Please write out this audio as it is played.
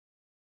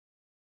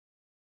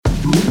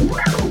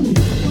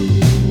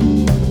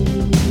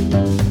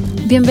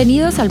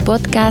Bienvenidos al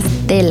podcast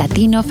de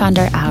Latino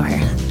Founder Hour.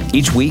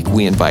 Each week,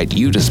 we invite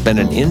you to spend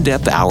an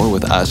in-depth hour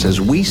with us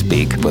as we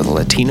speak with a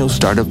Latino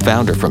startup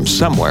founder from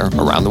somewhere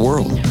around the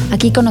world.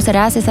 Aquí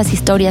conocerás esas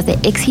historias de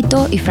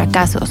éxito y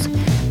fracasos,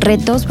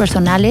 retos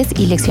personales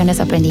y lecciones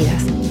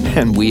aprendidas.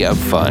 And we have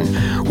fun.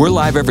 We're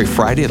live every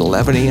Friday at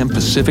 11 a.m.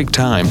 Pacific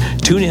Time.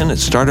 Tune in at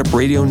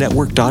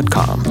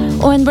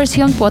startupradionetwork.com. O en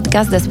versión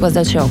podcast después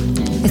del show.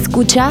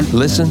 Escucha,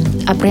 listen,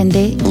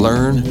 aprende,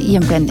 learn, y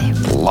emprende.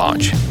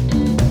 Launch.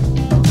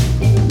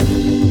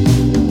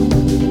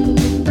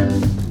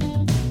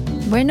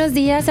 Buenos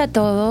días a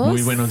todos.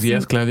 Muy buenos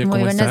días, Claudia. ¿Cómo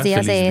estás? Muy buenos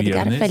días, Feliz Edgar.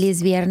 viernes.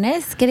 Feliz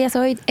viernes. ¿Qué día es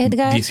hoy,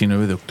 Edgar?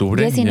 19 de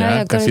octubre. 19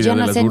 de octubre. Casi Yo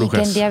día no de sé las ni qué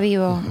brujas. día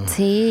vivo.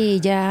 Sí,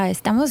 ya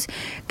estamos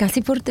casi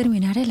por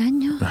terminar el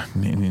año.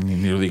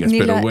 Ni lo digas,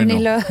 pero bueno.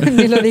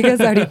 Ni lo digas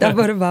ahorita,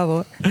 por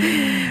favor.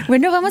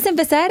 Bueno, vamos a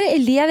empezar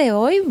el día de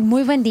hoy.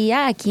 Muy buen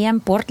día aquí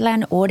en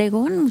Portland,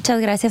 Oregon. Muchas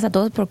gracias a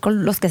todos por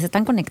los que se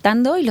están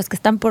conectando y los que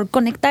están por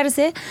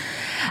conectarse.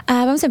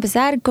 Vamos a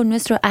empezar con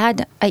nuestro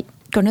ad.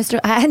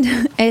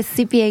 Es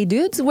CPA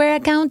Dudes, where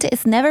account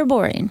is never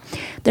boring.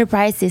 Their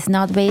price is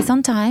not based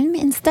on time.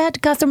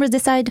 Instead, customers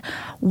decide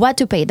what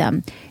to pay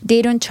them.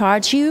 They don't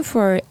charge you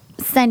for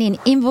sending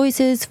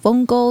invoices,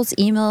 phone calls,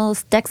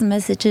 emails, text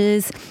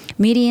messages,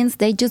 meetings.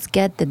 They just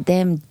get the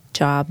damn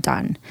job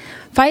done.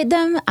 Find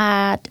them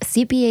at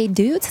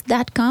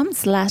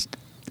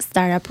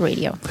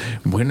cpadudes.com/startupradio.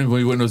 Bueno,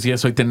 muy buenos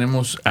días. Hoy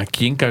tenemos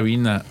aquí en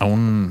cabina a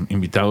un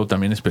invitado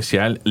también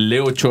especial,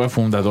 Leo Ochoa,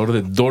 fundador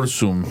de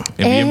Dorsum.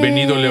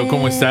 Bienvenido, Leo.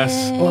 ¿Cómo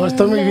estás? Oh,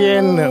 estoy muy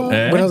bien.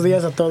 Buenos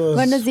días a todos.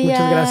 Buenos días.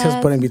 Muchas gracias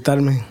por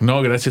invitarme.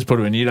 No, gracias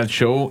por venir al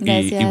show.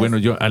 Y bueno,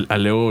 yo a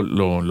Leo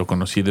lo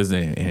conocí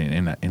desde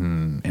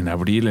en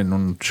abril en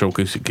un show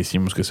que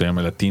hicimos que se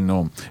llama el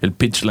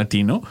Pitch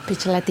Latino.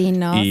 Pitch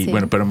Latino, Y sí.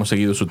 bueno, pero hemos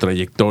seguido su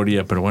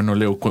trayectoria. Pero bueno,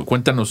 Leo,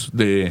 cuéntanos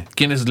de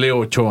quién es Leo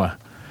Ochoa,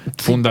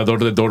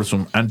 fundador de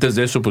Dorsum. Antes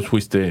de eso, pues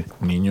fuiste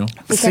niño.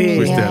 Sí.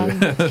 Fuiste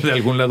de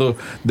algún lado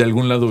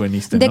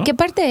veniste, ¿De ¿no? qué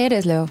parte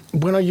eres, Leo?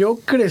 Bueno, yo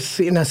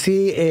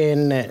nací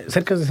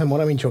cerca de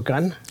Zamora,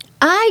 Michoacán.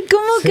 Ay,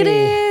 ¿cómo Sí.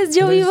 crees?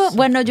 Yo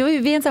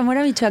viví en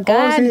Zamora,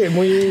 Michoacán. Oh, sí,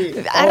 muy...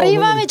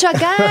 ¡Arriba, muy-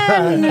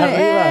 Michoacán!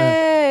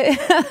 Arriba.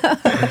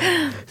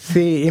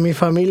 Sí, y mi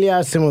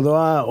familia se mudó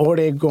a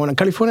Oregon, a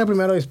California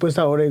primero, después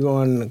a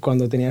Oregon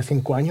cuando tenía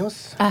 5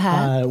 años.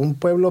 Ajá. A un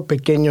pueblo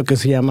pequeño que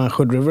se llama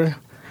Hood River.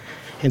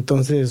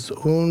 Entonces,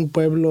 un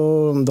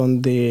pueblo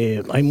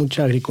donde hay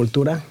mucha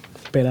agricultura,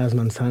 peras,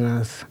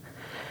 manzanas.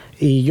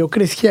 Y yo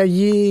crecí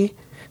allí,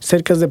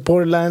 cerca de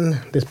Portland.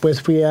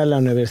 Después fui a la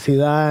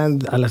universidad,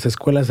 a las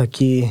escuelas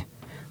aquí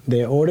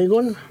de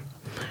Oregon.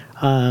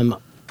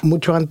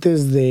 Mucho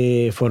antes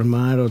de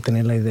formar o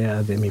tener la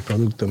idea de mi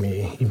producto,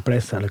 mi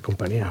empresa, la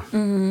compañía.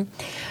 ¿Me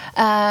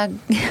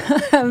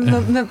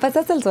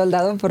pasas el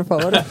soldado, por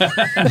favor?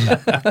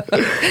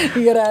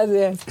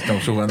 Gracias.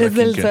 Estamos jugando Es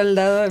aquí, el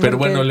soldado. Pero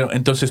porque- bueno, Leo,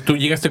 entonces tú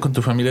llegaste con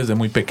tu familia desde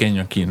muy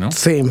pequeño aquí, ¿no?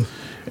 Sí,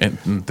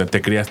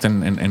 Te criaste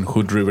en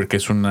Hood River, que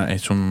es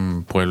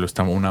un pueblo,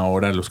 está a una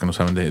hora, los que no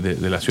saben,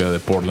 de la ciudad de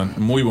Portland.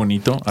 Muy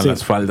bonito, a Sí.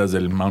 las faldas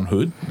del Mount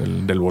Hood,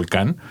 del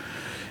volcán.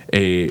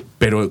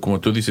 Pero como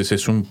tú dices,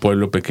 es un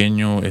pueblo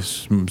pequeño,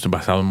 es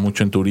basado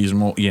mucho en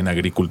turismo y en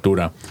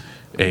agricultura.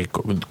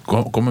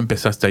 ¿Cómo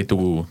empezaste ahí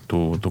tu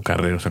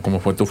carrera? O sea, ¿cómo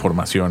fue tu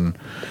formación,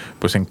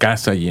 pues, en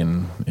casa y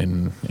en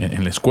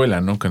la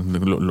escuela, ¿no?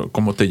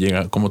 ¿Cómo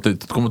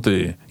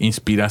te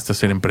inspiraste a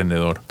ser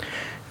emprendedor?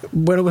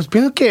 bueno, pues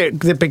pienso que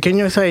de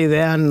pequeño esa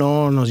idea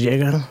no nos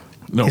llega.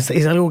 No.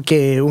 Es algo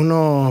que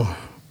uno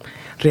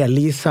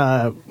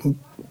realiza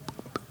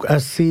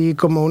así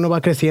como uno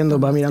va creciendo,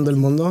 va mirando el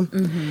mundo.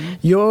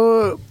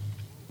 Yo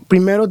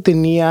primero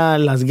tenía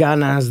las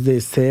ganas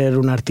de ser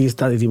un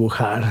artista, de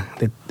dibujar.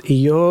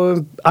 Y yo,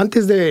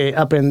 antes de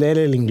aprender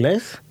el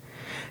inglés,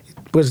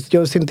 pues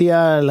yo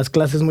sentía las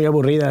clases muy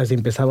aburridas y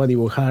empezaba a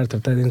dibujar,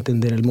 tratar de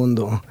entender el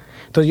mundo.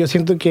 Entonces yo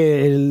siento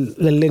que el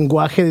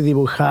lenguaje de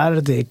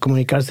dibujar, de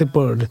comunicarse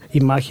por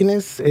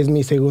imágenes, es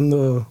mi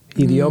segundo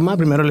idioma.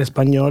 Primero el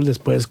español,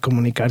 después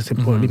comunicarse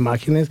por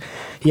imágenes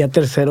y ya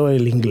tercero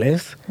el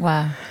inglés.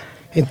 Wow.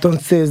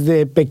 Entonces,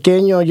 de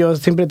pequeño yo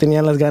siempre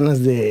tenía las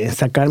ganas de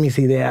sacar mis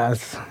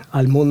ideas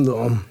al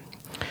mundo.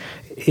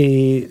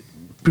 Y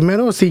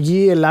primero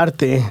seguí el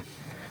arte,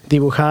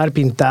 dibujar,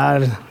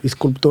 pintar,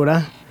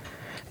 escultura.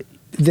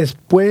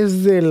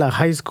 Después de la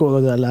high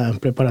school, de la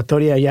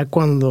preparatoria, ya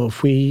cuando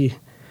fui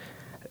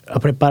a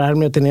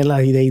prepararme a tener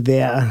la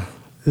idea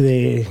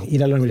de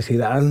ir a la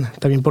universidad,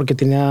 también porque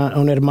tenía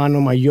un hermano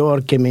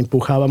mayor que me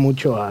empujaba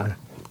mucho a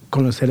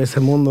conocer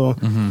ese mundo.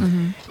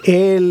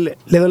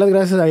 Le doy las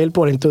gracias a él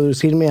por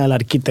introducirme a la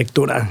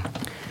arquitectura,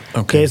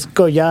 que es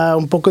ya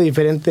un poco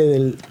diferente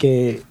del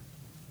que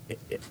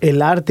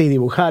el arte y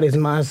dibujar, es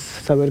más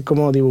saber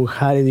cómo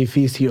dibujar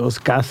edificios,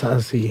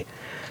 casas, y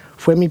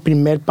fue mi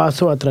primer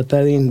paso a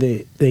tratar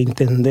de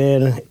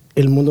entender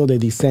el mundo de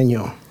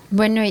diseño.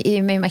 Bueno,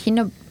 y me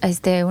imagino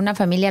una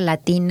familia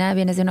latina,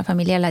 vienes de una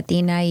familia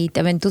latina y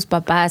te ven tus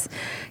papás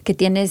que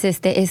tienes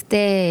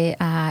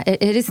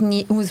eres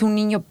un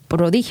niño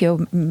prodigio,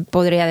 se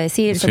podría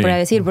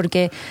decir,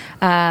 porque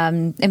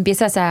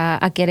empiezas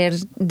a querer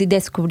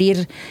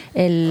descubrir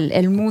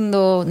el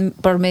mundo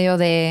por medio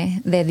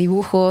de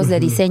dibujos, de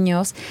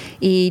diseños,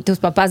 y tus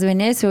papás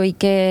ven eso y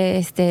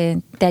que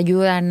te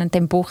ayudan, te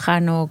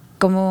empujan, o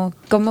 ¿cómo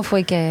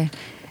fue que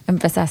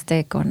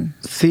empezaste con...?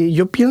 Sí,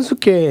 yo pienso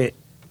que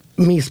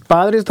mis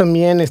padres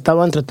también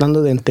estaban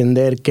tratando de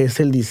entender qué es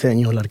el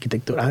diseño, la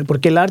arquitectura,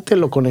 porque el arte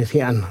lo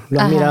conocían, lo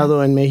han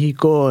mirado en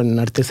México, en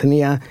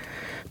artesanía,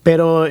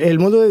 pero el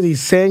mundo de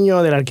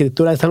diseño, de la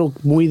arquitectura, es algo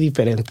muy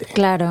diferente.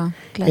 Claro.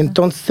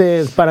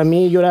 Entonces, para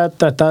mí, yo era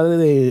tratar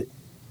de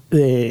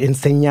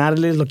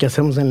enseñarles lo que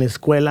hacemos en la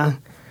escuela.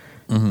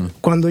 Uh-huh.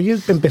 Cuando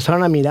ellos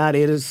empezaron a mirar,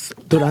 es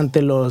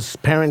durante los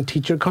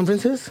Parent-Teacher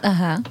Conferences,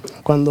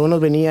 cuando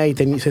uno venía y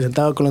se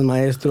sentaba con los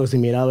maestros y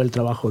miraba el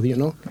trabajo de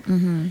uno.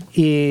 Uh-huh.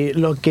 Y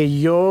lo que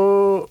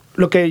yo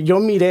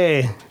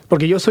miré,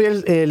 porque yo soy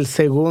el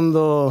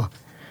segundo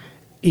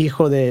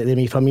hijo de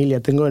mi familia,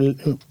 tengo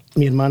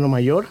mi hermano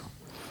mayor,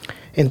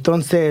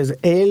 entonces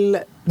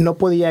él no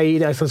podía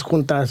ir a esas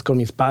juntas con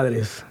mis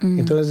padres. Uh-huh.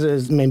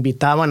 Entonces me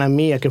invitaban a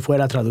mí a que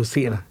fuera a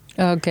traducir.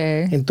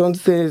 Okay.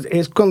 Entonces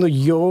es cuando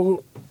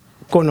yo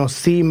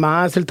conocí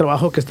más el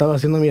trabajo que estaba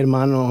haciendo mi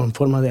hermano en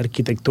forma de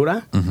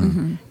arquitectura.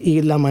 Uh-huh.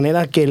 Y la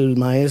manera que el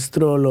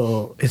maestro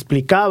lo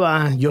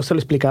explicaba, yo se lo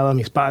explicaba a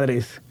mis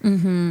padres.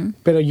 Uh-huh.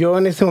 Pero yo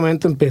en ese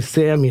momento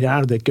empecé a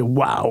mirar de que,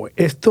 wow,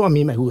 esto a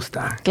mí me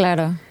gusta.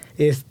 Claro.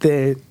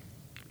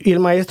 Y el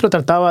maestro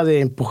trataba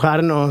de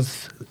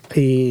empujarnos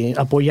y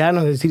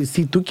apoyarnos, decir,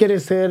 si tú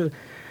quieres ser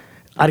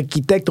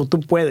arquitecto, tú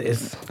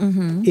puedes.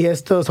 Uh-huh. Y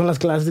estas son las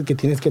clases que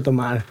tienes que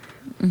tomar.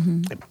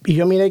 Uh-huh. Y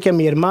yo miré que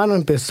mi hermano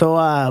empezó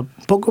a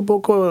poco a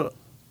poco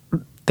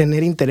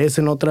tener interés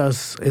en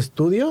otros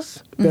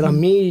estudios, pero a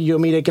mí yo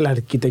miré que la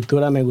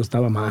arquitectura me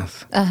gustaba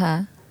más.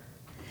 Ajá.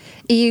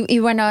 Y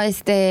bueno,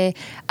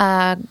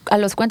 a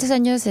los cuántos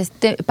años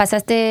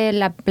pasaste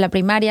la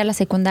primaria, la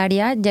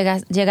secundaria,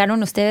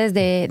 llegaron ustedes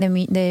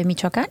de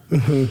Michoacán.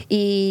 Uh-huh.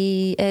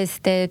 Y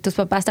tus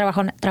papás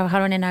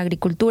trabajaron en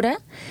agricultura.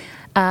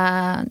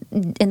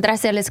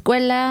 ¿Entraste a la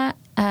escuela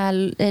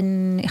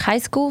en high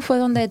school? ¿Fue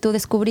donde tú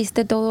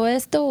descubriste todo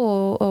esto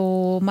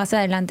o más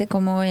adelante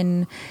como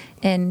en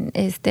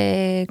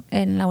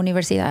la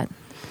universidad?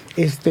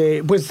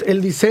 Pues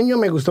el diseño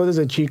me gustó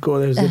desde chico,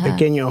 desde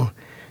pequeño.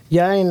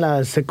 Ya en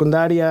la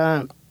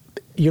secundaria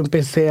yo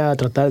empecé a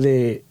tratar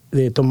de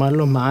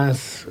tomarlo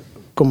más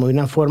como de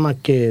una forma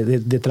que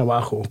de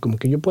trabajo, como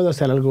que yo puedo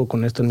hacer algo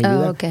con esto en mi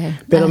vida. Okay.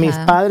 Pero mis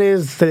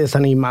padres se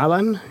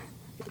desanimaban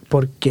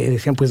porque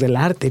decían, pues del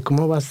arte,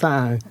 ¿cómo vas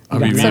a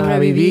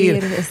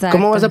vivir?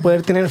 ¿Cómo vas a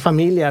poder tener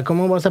familia?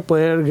 ¿Cómo vas a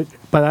poder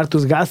pagar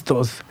tus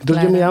gastos?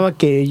 Entonces yo miraba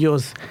que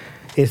ellos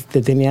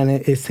tenían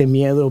ese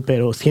miedo,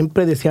 pero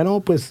siempre decían, no,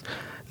 pues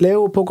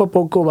Leo poco a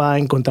poco va a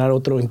encontrar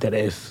otro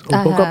interés,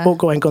 o poco a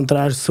poco va a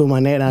encontrar su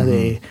manera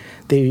de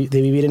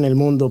vivir en el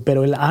mundo,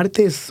 pero el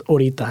arte es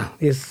ahorita,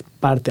 es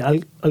parte,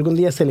 algún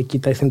día se le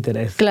quita ese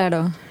interés.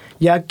 Claro.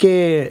 Ya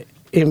que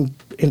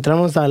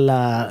entramos a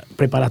la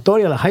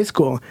preparatoria, a la high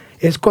school,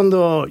 es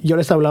cuando yo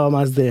les hablaba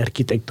más de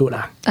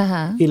arquitectura.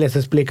 Ajá. Y les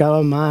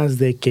explicaba más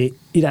de que,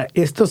 mira,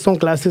 estas son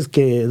clases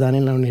que dan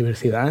en la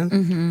universidad.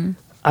 Uh-huh.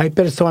 Hay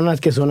personas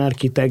que son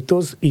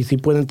arquitectos y sí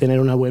pueden tener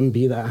una buena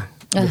vida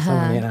de esa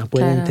manera.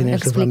 Pueden tener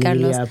su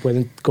familia,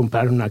 pueden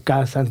comprar una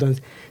casa.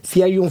 Entonces,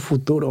 sí hay un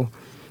futuro.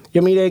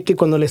 Yo miré que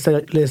cuando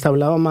les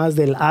hablaba más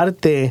del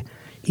arte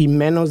y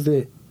menos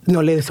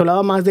les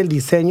hablaba más del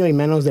diseño y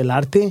menos del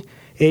arte,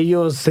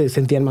 ellos se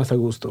sentían más a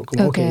gusto,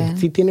 como que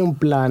sí tiene un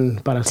plan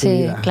para su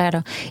vida. Sí,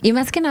 claro. Y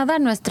más que nada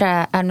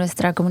a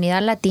nuestra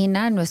comunidad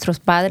latina, nuestros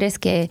padres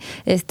que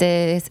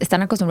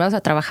están acostumbrados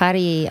a trabajar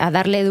y a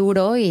darle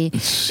duro y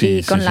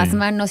con las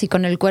manos y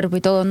con el cuerpo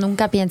y todo,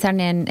 nunca piensan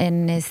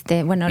en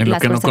lo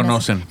que no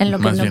conocen. En lo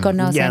que no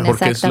conocen,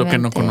 porque es lo que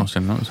no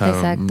conocen, ¿no? O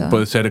sea,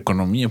 puede ser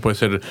economía, puede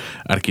ser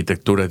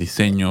arquitectura,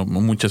 diseño,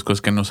 muchas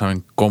cosas que no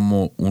saben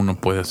cómo uno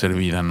puede hacer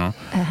vida, ¿no?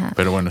 Ajá.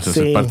 Pero bueno, eso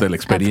es parte de la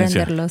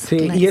experiencia.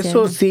 Sí, y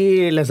eso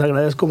sí, les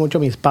agradezco mucho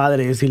a mis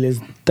padres y les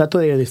trato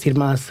de decir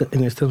más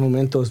en estos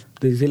momentos,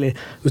 de decirle,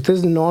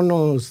 ustedes no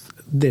nos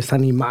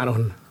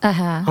desanimaron.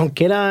 Ajá.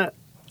 Aunque era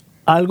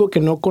algo que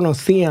no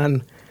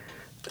conocían,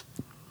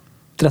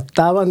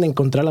 trataban de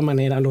encontrar la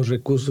manera, los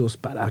recursos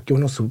para que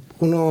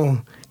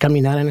uno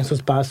caminara en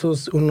esos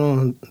pasos,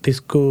 uno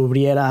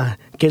descubriera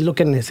qué es lo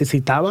que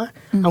necesitaba.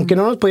 Uh-huh. Aunque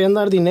no nos podían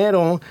dar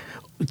dinero,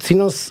 sí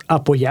nos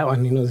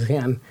apoyaban y nos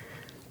decían,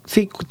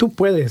 sí, tú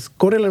puedes,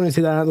 corre a la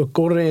universidad o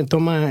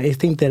toma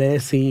este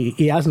interés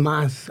y haz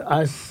más,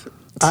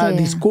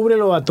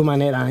 descúbrelo a tu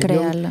manera.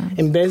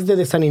 En vez de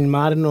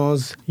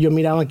desanimarnos, yo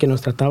miraba que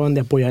nos trataban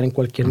de apoyar en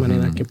cualquier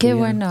manera que pudieran. Qué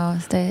bueno,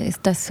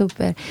 está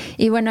súper.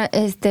 Y bueno,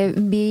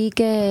 vi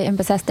que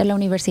empezaste la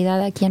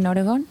universidad aquí en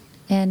Oregón.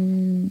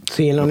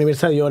 Sí, en la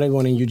Universidad de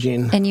Oregon, en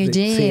Eugene. En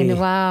Eugene, Sí.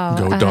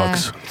 wow. Go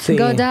Dogs. Sí.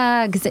 Go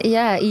Dogs,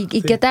 yeah.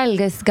 ¿Y qué tal?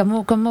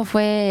 ¿Cómo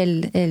fue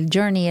el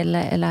journey,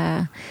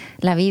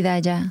 la vida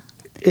allá?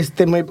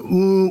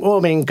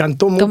 Me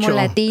encantó mucho. Como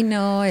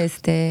latino,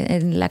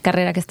 en la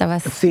carrera que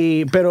estabas.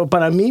 Sí, pero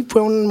para mí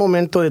fue un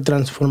momento de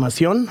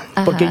transformación,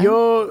 Ajá. porque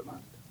yo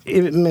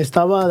me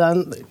estaba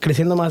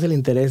creciendo más el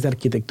interés de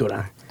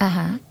arquitectura.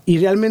 Ajá. Y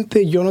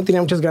realmente yo no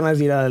tenía muchas ganas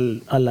de ir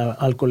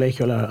al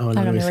colegio, a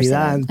la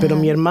universidad. Pero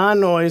Ajá. mi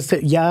hermano,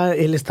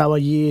 él estaba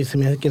allí, se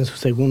me hace que en su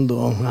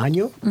segundo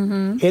año.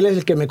 Uh-huh. Él es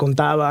el que me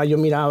contaba, yo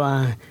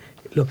miraba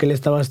lo que él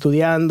estaba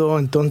estudiando.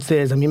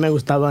 Entonces, a mí me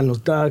gustaban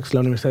los Ducks, la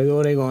Universidad de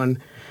Oregon.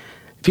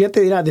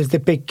 Fíjate, desde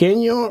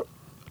pequeño,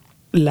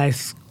 la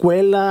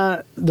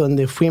escuela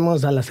donde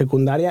fuimos a la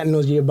secundaria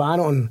nos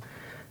llevaron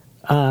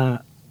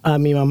a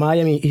mi mamá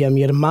y a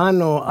mi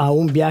hermano a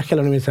un viaje a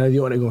la Universidad de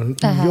Oregon.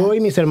 Ajá. Yo y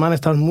mis hermanas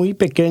estaban muy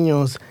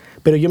pequeños,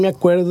 pero yo me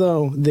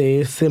acuerdo de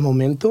ese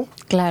momento.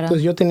 Claro.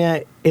 Entonces yo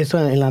tenía eso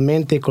en la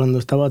mente cuando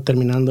estaba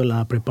terminando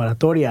la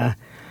preparatoria.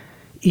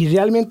 Y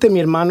realmente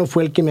mi hermano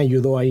fue el que me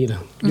ayudó a ir.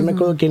 Yo me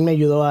acuerdo que él me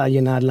ayudó a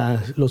llenar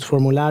los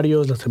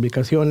formularios, las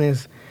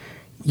aplicaciones.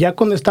 Ya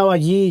cuando estaba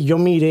allí, yo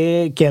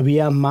miré que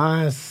había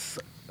más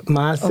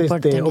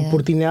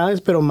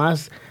oportunidades, pero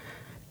más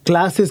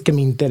clases que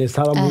me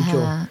interesaban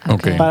mucho.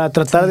 Okay. Para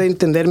tratar de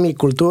entender mi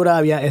cultura,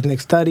 había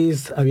ethnic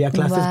studies, había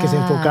clases que se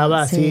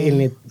enfocaba así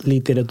en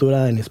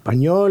literatura en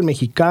español,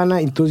 mexicana.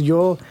 Entonces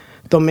yo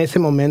tomé ese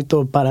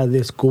momento para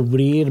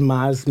descubrir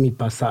más mi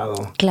pasado.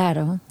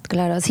 Claro.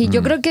 Sí,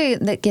 yo creo que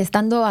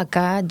estando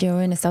acá, yo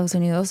en Estados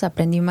Unidos,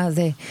 aprendí más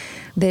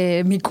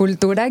de mi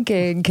cultura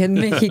que en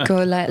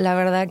México. La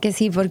verdad que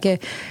sí, porque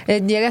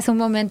llegas a un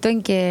momento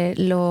en que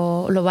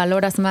lo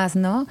valoras más,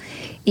 ¿no?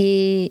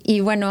 Y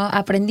bueno,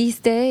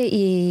 aprendiste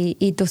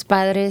y tus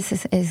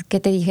padres es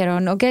que te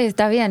dijeron, ok,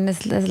 está bien,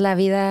 es la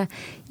vida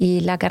y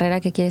la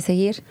carrera que quieres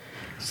seguir.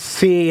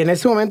 Sí, en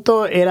ese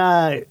momento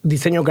era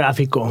diseño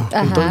gráfico.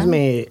 Ajá. Entonces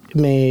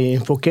me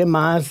enfoqué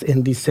más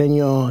en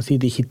diseño así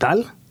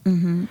digital.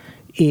 Uh-huh.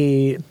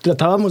 Y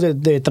tratábamos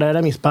de traer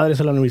a mis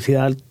padres a la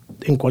universidad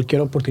en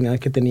cualquier oportunidad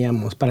que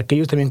teníamos, para que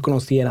ellos también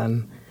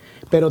conocieran.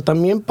 Pero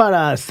también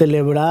para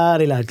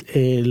celebrar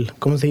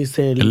 ¿cómo se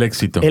dice? El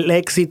éxito. El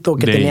éxito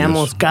que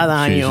teníamos ellos.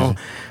 cada año. Sí.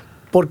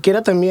 Porque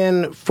era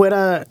también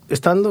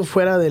estando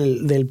fuera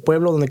del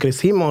pueblo donde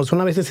crecimos,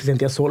 una vez se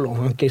sentía solo,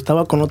 aunque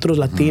estaba con otros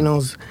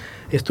latinos,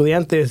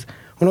 estudiantes,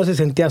 uno se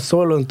sentía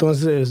solo.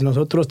 Entonces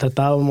nosotros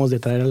tratábamos de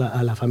traer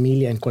a la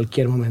familia en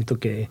cualquier momento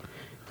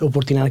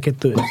oportunidad que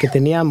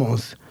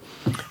teníamos.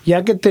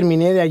 Ya que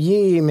terminé de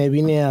allí, me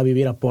vine a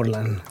vivir a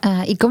Portland.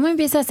 ¿Y cómo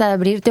empiezas a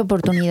abrirte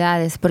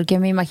oportunidades? Porque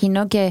me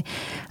imagino que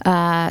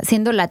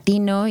siendo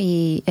latino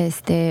y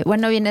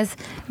vienes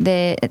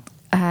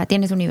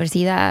tienes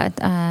universidad,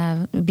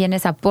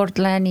 vienes a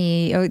Portland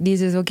y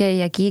dices, ok,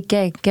 aquí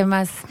qué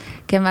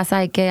más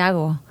hay, qué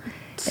hago.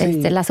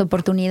 Sí. Las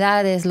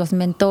oportunidades, los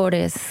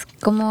mentores,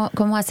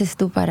 ¿cómo haces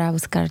tú para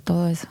buscar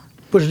todo eso?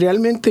 Pues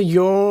realmente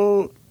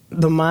yo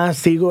nomás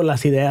sigo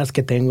las ideas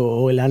que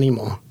tengo o el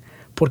ánimo,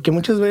 porque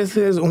muchas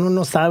veces uno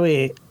no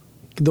sabe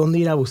dónde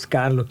ir a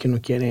buscar lo que uno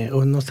quiere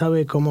o no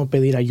sabe cómo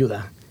pedir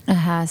ayuda.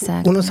 Ajá,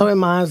 exacto. Uno sabe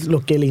más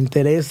lo que le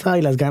interesa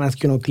y las ganas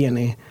que uno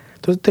tiene.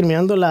 Entonces,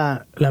 terminando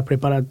la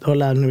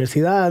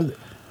universidad,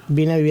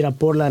 vine a vivir a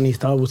Portland y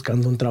estaba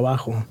buscando un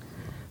trabajo.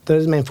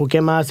 Entonces me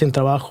enfoqué más en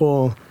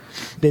trabajo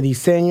de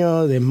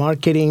diseño, de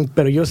marketing,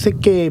 pero yo sé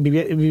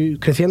que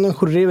creciendo en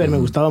Hood River me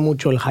gustaba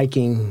mucho el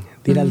hiking,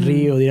 de ir al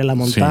río, de ir a la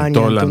montaña. Sí,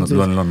 todo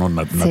lo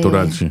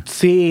natural, sí.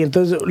 Sí,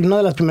 entonces una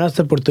de las primeras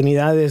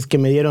oportunidades que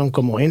me dieron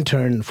como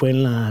intern fue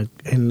en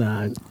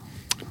la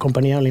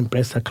compañía de la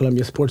empresa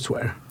Columbia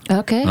Sportswear.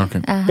 Okay.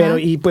 Ajá. Pero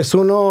pues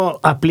uno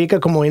aplica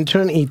como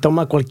intern y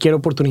toma cualquier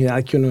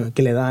oportunidad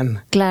que le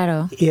dan.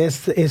 Claro. Y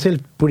es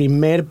el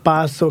primer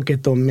paso que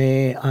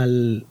tomé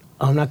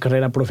a una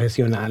carrera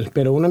profesional.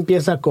 Pero uno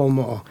empieza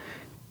como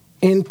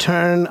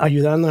intern,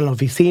 ayudando en la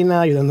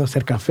oficina, ayudando a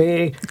hacer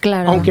café.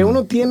 Claro. Aunque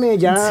uno tiene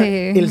ya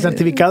el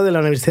certificado de la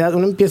universidad,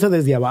 uno empieza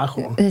desde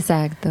abajo.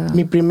 Exacto.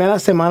 Mi primera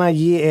semana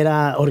allí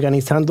era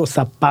organizando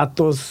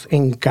zapatos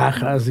en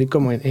cajas, así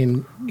como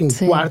en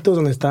cuartos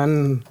donde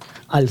están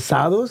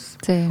alzados,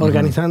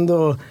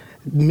 organizando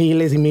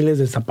miles y miles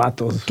de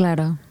zapatos.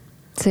 Claro.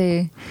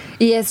 Sí,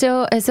 y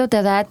eso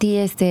te da a ti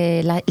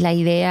la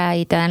idea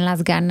y te dan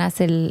las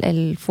ganas,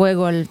 el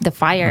fuego, the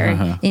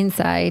fire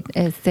inside,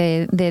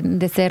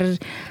 de ser,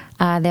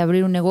 de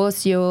abrir un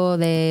negocio,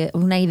 de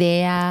una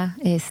idea,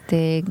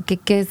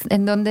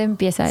 ¿en dónde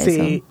empieza eso?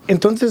 Sí,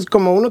 entonces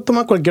como uno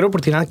toma cualquier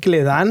oportunidad que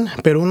le dan,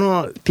 pero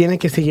uno tiene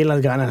que seguir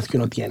las ganas que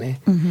uno tiene.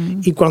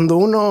 Uh-huh. Y cuando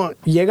uno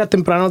llega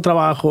temprano al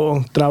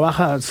trabajo,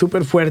 trabaja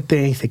súper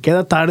fuerte y se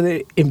queda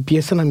tarde,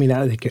 empiezan a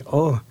mirar de que,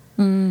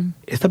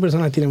 esta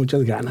persona tiene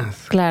muchas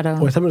ganas. Claro.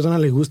 O a esta persona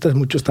le gusta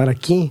mucho estar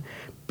aquí,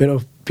 pero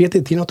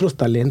fíjate, tiene otros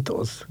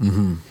talentos.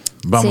 Uh-huh.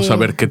 Vamos a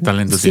ver qué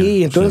talentos tiene.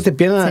 Sí, entonces te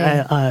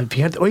empiezan a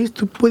fijarte, oye,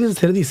 ¿tú puedes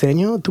hacer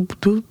diseño?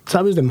 ¿Tú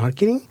sabes de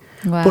marketing?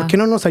 Wow. ¿Por qué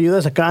no nos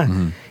ayudas acá?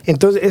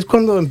 Entonces es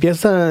cuando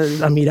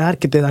empiezas a mirar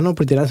que te dan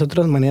oportunidades de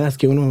otras maneras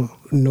que uno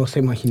no se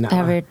imaginaba.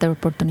 A ver,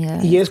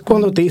 oportunidades. Y es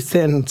cuando te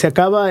dicen, se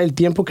acaba el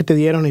tiempo que te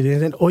dieron y te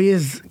dicen, oye,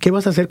 ¿qué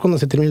vas a hacer cuando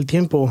se termine el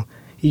tiempo?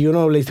 Y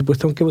uno le dice, pues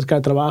tengo que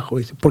buscar trabajo.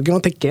 Y dice, ¿por qué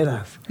no te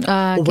quedas?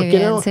 Ah, ¿O qué por qué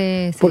bien, no,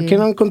 sí. ¿por qué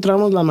no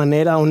encontramos la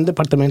manera, un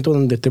departamento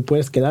donde te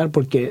puedes quedar?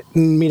 Porque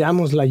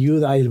miramos la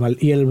ayuda y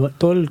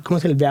todo el, ¿cómo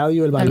es el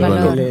value, el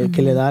valor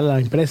que le da a la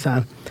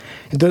empresa.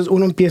 Entonces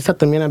uno empieza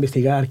también a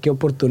investigar qué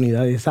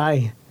oportunidades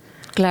hay.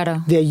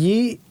 Claro. De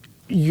allí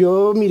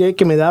yo miré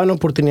que me daban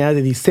oportunidades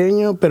de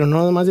diseño, pero no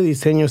nada más de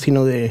diseño,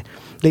 sino de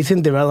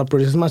dicen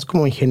developers, es más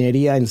como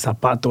ingeniería en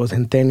zapatos,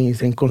 en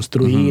tenis, en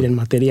construir, en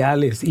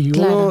materiales. Y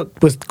uno,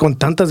 pues con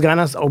tantas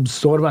ganas,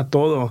 absorba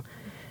todo.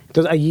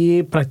 Entonces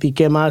allí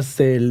practiqué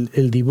más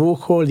el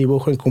dibujo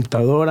en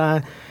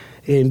computadora,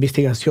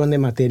 investigación de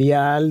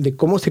material, de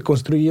cómo se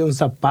construye un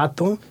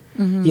zapato.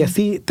 Y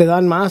así te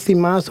dan más y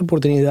más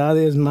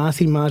oportunidades,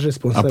 más y más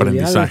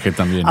responsabilidades. Aprendizaje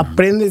también.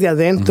 Aprendes de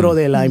adentro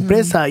de la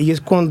empresa y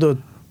es cuando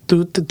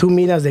tú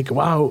miras de que,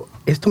 wow,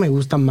 esto me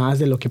gusta más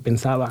de lo que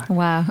pensaba.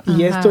 Wow.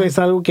 Y esto es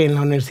algo que en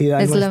la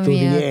universidad no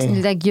estudié.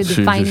 Mío. Like your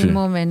defining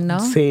moment, ¿no?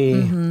 Sí.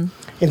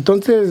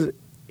 Entonces,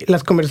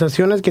 las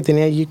conversaciones que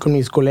tenía allí con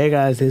mis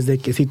colegas es de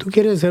que si tú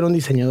quieres ser un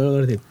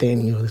diseñador de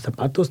tenis o de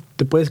zapatos,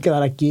 te puedes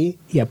quedar aquí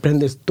y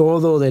aprendes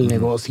todo del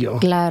negocio.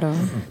 Claro.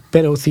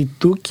 Pero si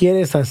tú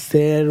quieres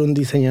ser un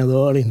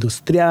diseñador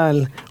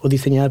industrial o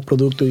diseñar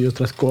productos y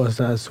otras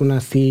cosas, una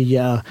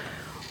silla,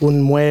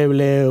 un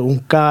mueble, un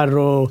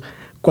carro,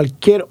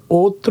 cualquier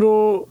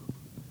otro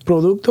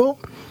producto,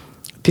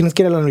 tienes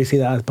que ir a la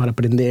universidad para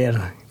aprender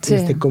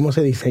cómo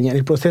se diseña,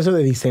 el proceso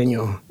de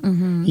diseño.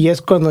 Y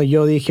es cuando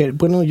yo dije,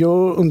 bueno,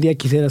 yo un día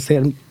quisiera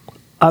hacer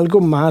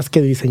algo más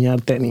que diseñar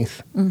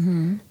tenis.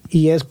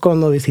 Y es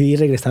cuando decidí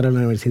regresar a la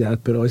universidad,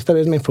 pero esta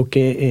vez me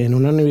enfoqué en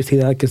una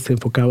universidad que se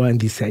enfocaba en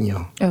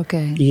diseño.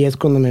 Okay. Y es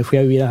cuando me fui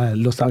a vivir a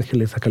Los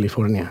Ángeles, a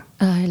California.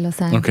 Ay,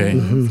 Los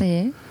Ángeles,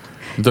 sí.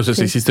 Entonces,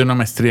 ¿hiciste una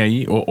maestría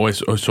ahí o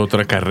es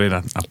otra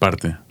carrera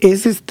aparte?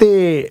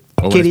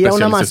 Quería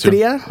una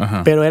maestría,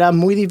 pero era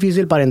muy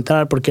difícil para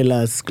entrar porque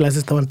las clases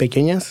estaban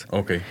pequeñas.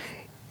 Okay.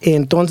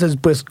 Entonces,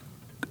 pues,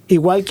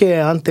 igual que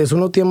antes,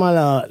 uno tiene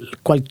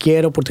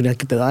cualquier oportunidad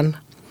que te dan.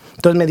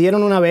 Entonces, me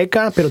dieron una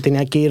beca, pero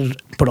tenía que ir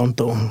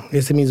pronto,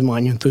 ese mismo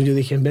año. Entonces, yo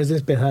dije, en vez de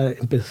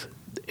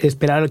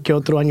esperar que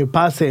otro año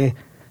pase,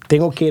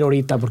 tengo que ir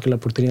ahorita porque la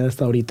oportunidad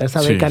está ahorita. Esa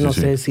beca no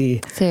sé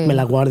si me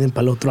la guarden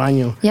para el otro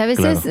año. Y a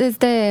veces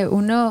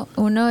uno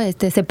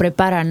se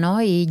prepara,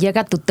 ¿no? Y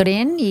llega tu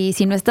tren y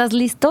si no estás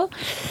listo,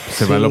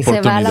 se va la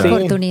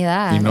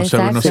oportunidad. Y no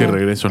sabe uno si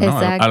regreso, ¿no?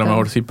 A lo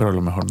mejor sí, pero a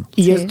lo mejor no.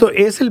 Y esto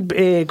es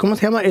 ¿cómo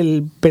se llama?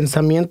 El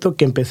pensamiento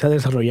que empecé a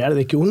desarrollar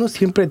de que uno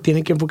siempre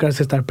tiene que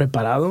enfocarse a estar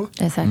preparado.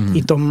 Exacto.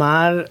 Y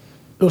tomar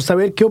o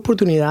saber qué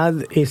oportunidad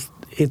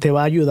te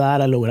va a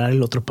ayudar a lograr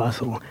el otro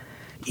paso.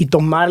 Y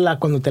tomarla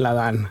cuando te la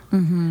dan.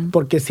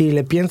 Porque si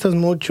le piensas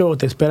mucho o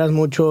te esperas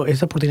mucho,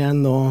 esa oportunidad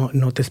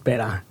no te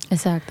espera.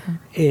 Exacto.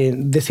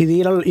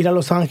 Decidí ir a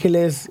Los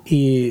Ángeles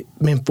y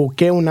me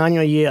enfoqué un año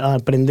allí a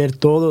aprender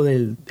todo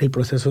del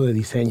proceso de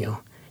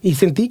diseño. Y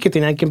sentí que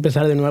tenía que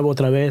empezar de nuevo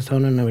otra vez a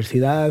una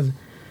universidad,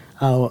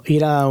 a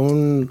ir a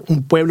un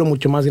pueblo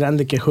mucho más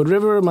grande que Hood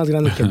River, más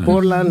grande que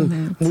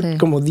Portland,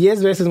 como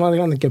 10 veces más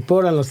grande que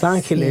Portland, Los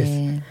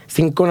Ángeles,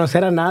 sin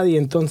conocer a nadie.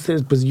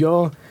 Entonces, pues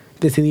yo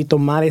decidí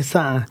tomar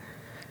esa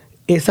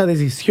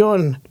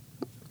decisión.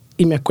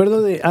 Y me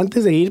acuerdo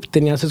antes de ir,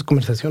 tenía esas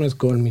conversaciones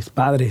con mis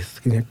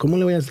padres. ¿Cómo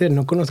le voy a hacer?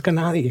 No conozco a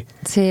nadie.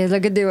 Sí, es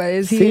lo que te iba a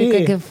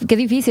decir. Qué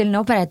difícil,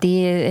 ¿no? Para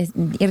ti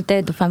irte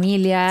de tu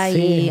familia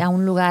y a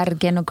un lugar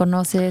que no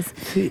conoces,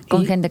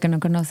 con gente que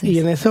no conoces. Y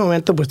en ese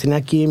momento, pues tenía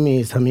aquí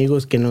mis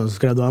amigos que nos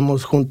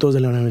graduamos juntos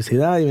de la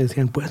universidad y me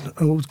decían, pues,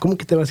 ¿cómo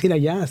que te vas a ir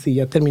allá si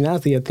ya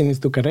terminaste, ya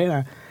tienes tu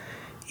carrera?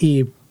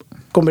 Y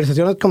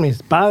conversaciones con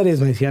mis padres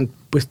me decían,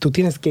 pues tú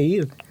tienes que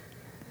ir.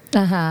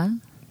 Ajá.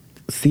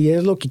 Si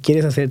es lo que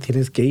quieres hacer,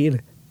 tienes que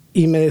ir.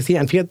 Y me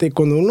decían, fíjate,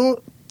 cuando uno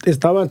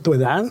estaba a tu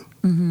edad,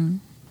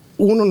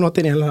 uno no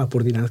tenía las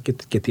oportunidades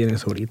que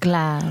tienes ahorita.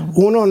 Claro.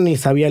 Uno ni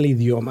sabía el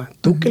idioma.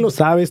 Tú que lo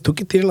sabes, tú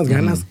que tienes las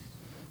ganas,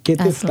 ¿qué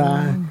te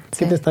está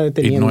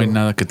deteniendo? Y no hay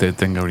nada que te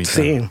detenga ahorita.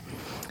 Sí.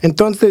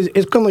 Entonces,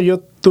 es cuando yo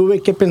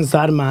tuve que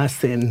pensar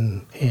más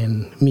en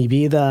mi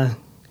vida,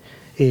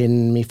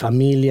 en mi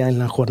familia, en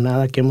la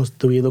jornada que hemos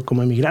tenido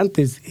como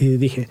inmigrantes. Y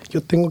dije,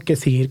 yo tengo que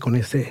seguir con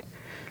ese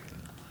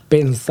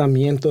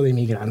pensamiento de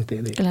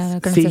inmigrante. De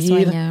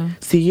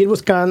seguir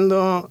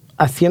buscando,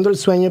 haciendo el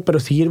sueño, pero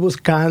seguir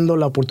buscando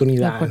la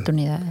oportunidad.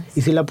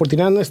 Y si la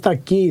oportunidad no está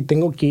aquí,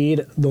 tengo que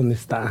ir donde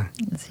está.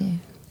 Sí.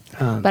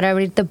 Para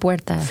abrirte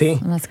puertas,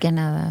 más que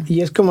nada.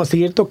 Y es como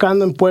seguir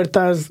tocando en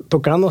puertas,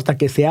 tocando hasta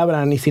que se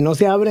abran. Y si no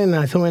se abren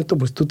a ese momento,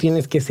 pues tú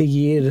tienes que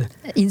seguir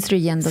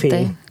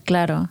instruyéndote. Sí.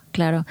 Claro.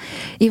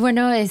 Y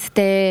bueno,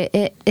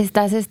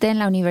 estás en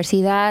la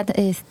universidad,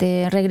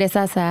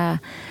 regresas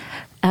a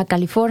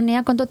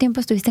California. ¿Cuánto tiempo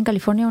estuviste en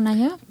California? ¿Un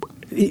año?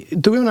 Y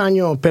tuve un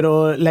año,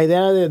 pero la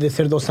idea era de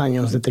ser 2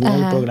 años, de terminar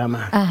el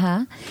programa.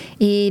 Ajá.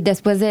 Y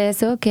después de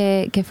eso,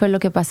 ¿qué fue lo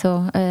que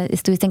pasó?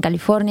 Estuviste en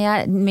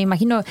California. Me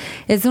imagino,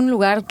 es un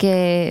lugar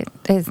que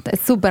es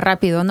súper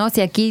rápido, ¿no? Si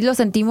aquí lo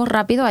sentimos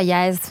rápido,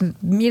 allá es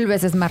 1000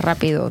 veces más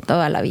rápido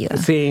toda la vida.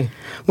 Sí,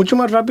 mucho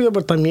más rápido,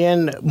 pero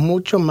también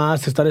mucho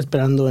más estar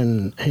esperando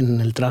en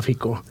el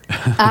tráfico.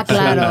 Ah,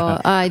 claro.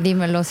 Ay,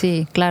 dímelo,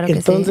 sí, claro que sí.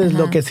 Entonces,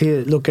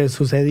 lo que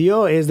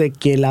sucedió es de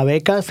que la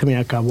beca se me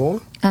acabó.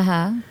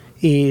 Ajá.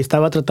 Y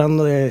estaba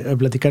tratando de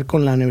platicar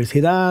con la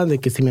universidad de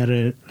que si me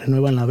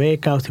renuevan la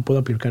beca o si puedo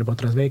aplicar para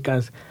otras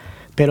becas.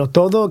 Pero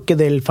todo que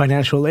del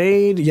financial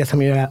aid ya se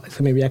me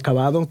había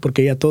acabado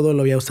porque ya todo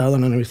lo había usado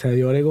en la Universidad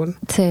de Oregon.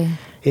 Sí.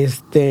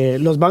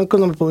 Los bancos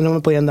no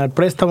me podían dar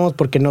préstamos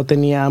porque no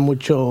tenía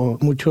mucho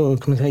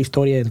 ¿cómo se llama?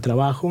 Historia de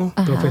trabajo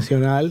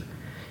profesional.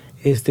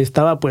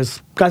 Estaba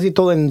pues casi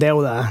todo en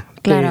deuda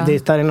de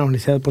estar en la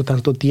universidad por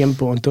tanto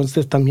tiempo.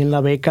 Entonces también la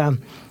beca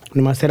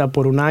nomás era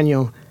por un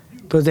año.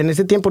 Pues en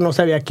ese tiempo no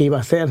sabía qué iba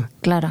a hacer.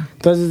 Claro.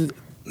 Entonces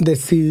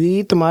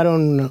decidí tomar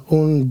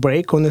un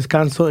break, un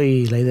descanso,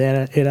 y la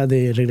idea era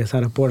de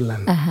regresar a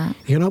Portland. Ajá.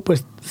 Dije, no,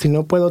 pues si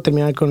no puedo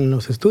terminar con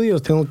los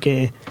estudios, tengo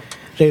que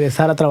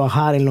regresar a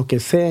trabajar en lo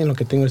que sé, en lo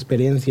que tengo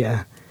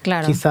experiencia.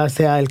 Claro. Quizás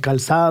sea el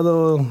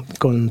calzado,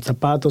 con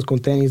zapatos, con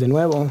tenis de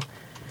nuevo.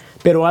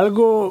 Pero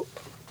algo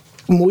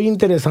muy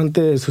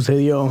interesante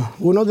sucedió.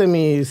 Uno de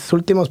mis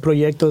últimos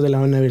proyectos de la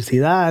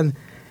universidad,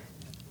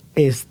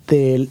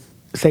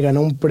 se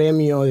ganó un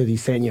premio de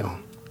diseño.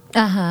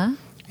 Ajá.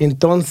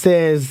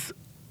 Entonces,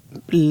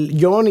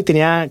 yo ni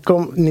tenía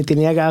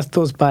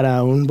gastos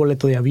para un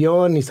boleto de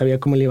avión, ni sabía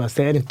cómo le iba a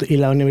hacer. Y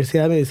la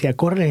universidad me decía,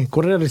 corre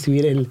a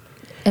recibir el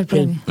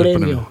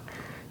premio.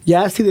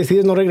 Ya si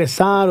decides no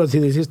regresar o si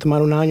decides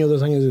tomar 1 año,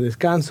 2 años de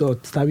descanso,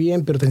 está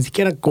bien, pero ni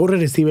siquiera corre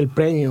y recibe el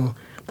premio.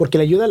 Porque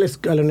le ayuda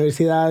a la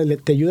universidad,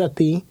 te ayuda a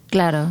ti.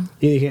 Claro.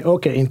 Y dije,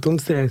 ok,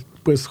 entonces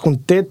pues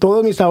junté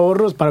todos mis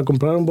ahorros para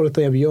comprar un boleto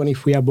de avión y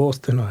fui a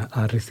Boston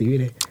a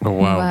recibir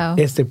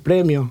este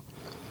premio.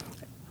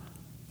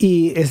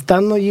 Y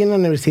estando allí en la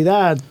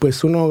universidad,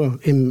 pues uno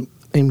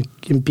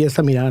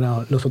empieza a mirar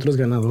a los otros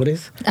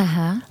ganadores,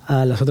 Ajá.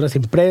 a las otras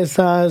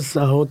empresas,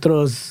 a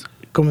otros,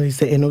 ¿cómo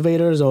dice?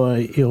 Innovators o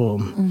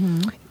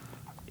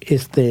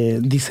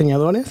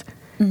diseñadores.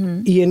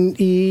 Uh-huh.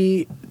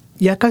 Y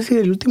ya casi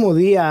el último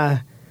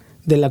día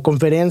de la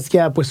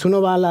conferencia, pues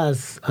uno va a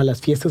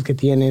las fiestas que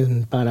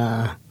tienen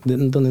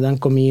donde dan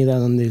comida,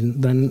 donde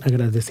dan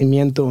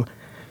agradecimiento.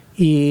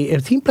 Y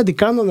sin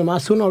platicando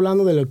nomás, uno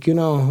hablando de lo que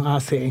uno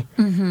hace,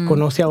 uh-huh.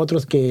 Conoce a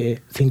otros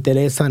que se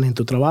interesan en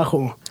tu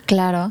trabajo.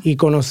 Claro. Y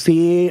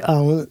conocí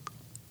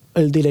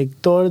el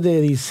director de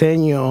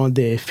diseño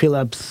de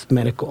Philips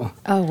Medical.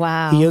 Oh,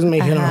 wow. Y ellos me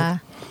dijeron,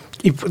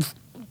 y pues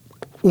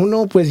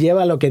uno pues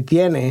lleva lo que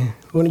tiene.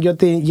 Yo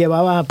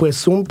llevaba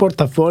pues un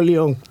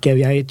portafolio que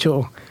había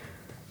hecho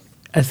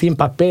así en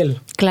papel.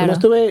 Claro.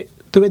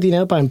 Tuve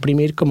dinero para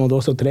imprimir como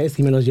 2 o 3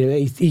 y me los llevé.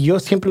 Y yo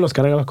siempre los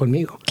cargaba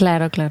conmigo.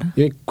 Claro, claro.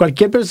 Y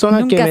cualquier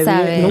persona nunca que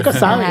sabe. Nunca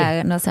sabe.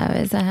 Ajá, no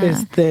sabes. Ajá.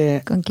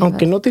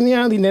 Aunque no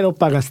tenía dinero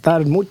para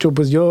gastar mucho,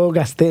 pues yo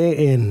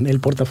gasté en el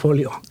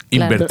portafolio.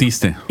 Claro.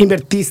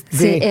 Invertiste.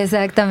 Sí,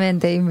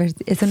 exactamente.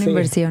 Es una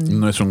inversión.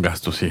 No es un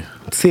gasto, sí.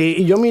 Sí,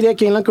 y yo miré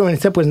aquí en la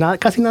conferencia, pues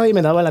casi nadie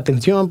me daba la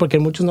atención porque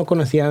muchos no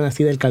conocían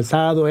así del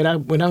calzado. Era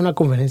una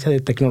conferencia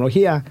de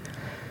tecnología.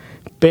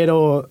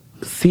 Pero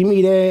sí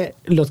miré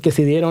los que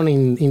se dieron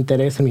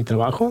interés en mi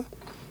trabajo.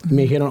 Uh-huh.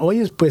 Me dijeron,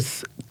 oye,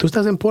 pues tú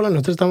estás en Portland,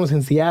 nosotros estamos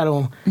en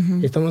Seattle.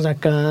 Uh-huh. Estamos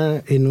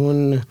acá en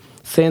un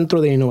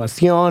centro de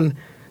innovación,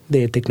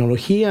 de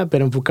tecnología,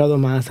 pero enfocado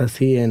más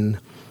así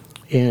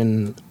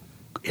en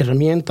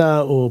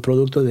herramienta o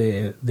producto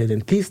de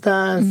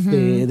dentistas,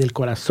 uh-huh. del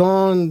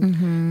corazón,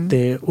 uh-huh.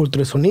 de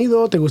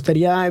ultrasonido. ¿Te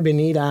gustaría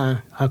venir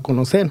a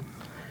conocer?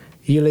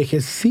 Y yo le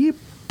dije, sí,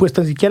 pues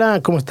tan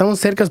siquiera como estamos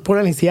cerca de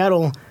Portland y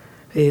Seattle,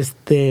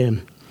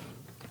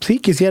 sí,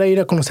 quisiera ir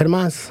a conocer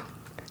más.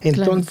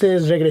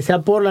 Entonces regresé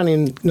a Portland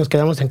y nos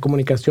quedamos en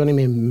comunicación y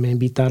me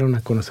invitaron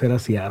a conocer a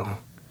Seattle.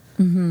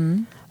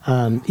 Uh-huh.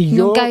 Y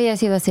 ¿Nunca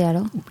habías ido a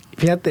Seattle?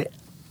 Fíjate,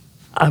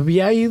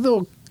 había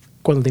ido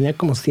cuando tenía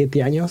como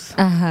 7 años.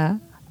 Ajá.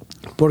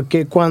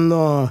 Porque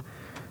cuando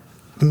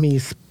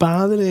mis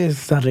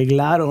padres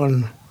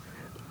arreglaron,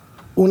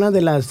 una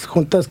de las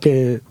juntas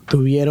que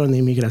tuvieron de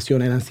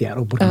inmigración era en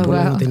Seattle, porque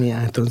Portland no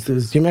tenía.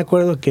 Entonces yo me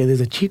acuerdo que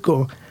desde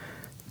chico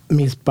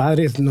mis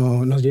padres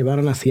nos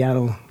llevaron a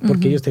Seattle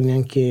porque ellos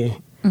tenían que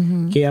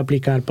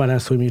aplicar para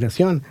su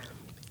inmigración.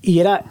 Y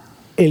era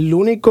el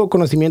único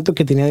conocimiento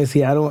que tenía de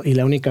Seattle y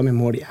la única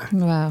memoria.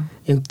 Wow.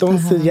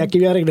 Entonces, ya que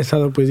había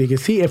regresado, pues dije,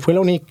 sí, fue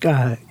la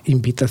única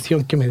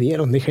invitación que me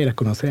dieron. Deja ir a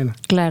conocer.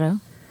 Claro.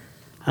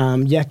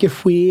 Ya que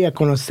fui a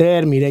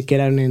conocer, miré que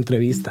era una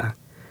entrevista.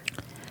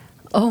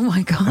 Oh,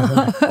 my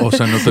God. O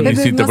sea, ni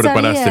si te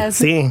preparaste. Sabías.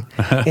 Sí.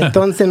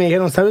 Entonces me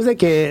dijeron, ¿sabes de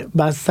que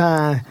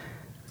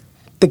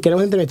te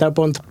queremos entrevistar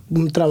por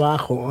un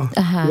trabajo?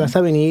 Y vas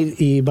a venir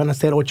y van a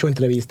hacer 8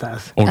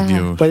 entrevistas. Oh,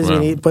 Dios.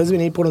 Puedes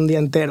venir por un día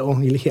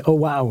entero. Y le dije, oh,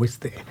 wow,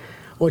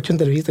 8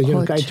 entrevistas. Yo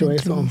nunca he hecho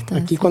eso.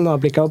 Aquí cuando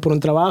aplicaba por un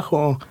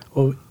trabajo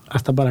o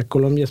hasta para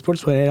Colombia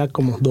Sports era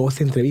como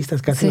 12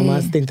 entrevistas. Casi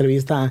nomás te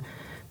entrevista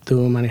tu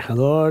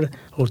manejador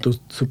o tu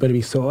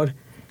supervisor.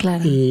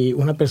 Claro. Y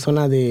una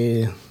persona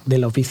de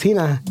la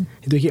oficina.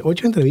 Y tú dije,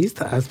 8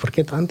 entrevistas, ¿por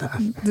qué tantas?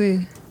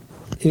 Sí.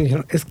 Y me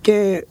dijeron, es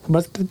que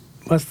vas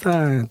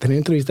a tener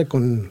entrevista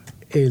con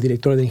el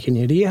director de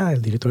ingeniería,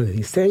 el director de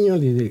diseño,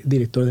 el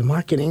director de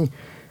marketing,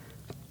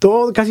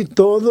 casi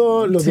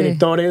todos los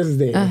directores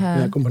de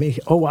la compañía. Y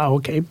dije, oh, wow,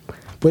 ok,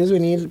 puedes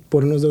venir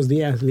por unos 2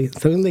 días.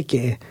 ¿Saben de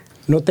que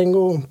no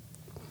tengo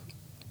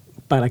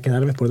para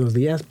quedarme por 2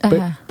 días?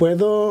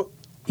 Puedo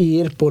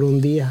ir por un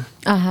día.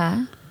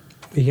 Ajá.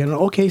 Dijeron,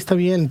 ok, está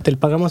bien, te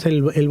pagamos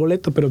el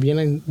boleto, pero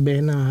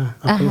ven a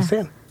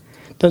conocer.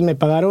 Entonces me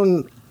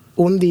pagaron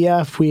un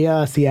día, fui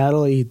a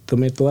Seattle y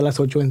tomé todas las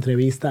 8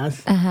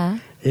 entrevistas. Ajá.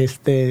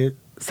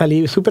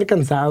 Salí súper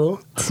cansado.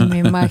 Sí, me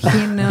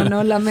imagino,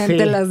 ¿no? La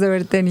mente las de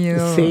haber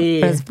tenido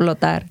para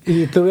explotar.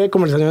 Y tuve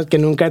conversaciones que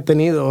nunca he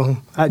tenido.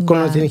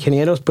 Con los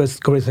ingenieros, pues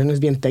conversaciones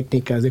bien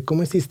técnicas de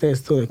cómo hiciste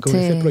esto, de cómo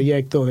ese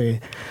proyecto,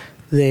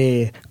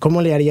 de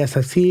cómo le harías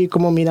así,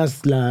 cómo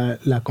miras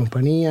la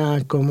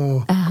compañía,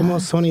 cómo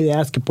son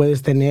ideas que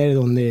puedes tener,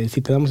 donde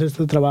si te damos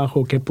este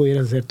trabajo, ¿qué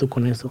pudieras hacer tú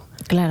con eso?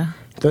 Claro.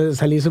 Entonces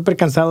salí súper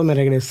cansado, me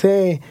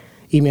regresé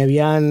y me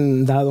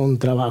habían dado un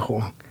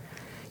trabajo.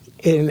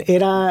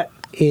 Era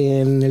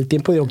en el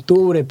tiempo de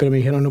octubre, pero me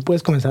dijeron, no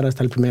puedes comenzar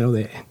hasta el 1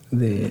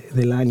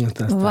 del año.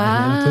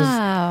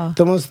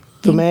 Entonces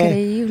tomé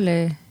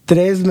increíble.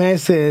 3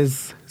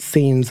 meses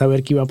sin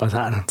saber qué iba a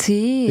pasar.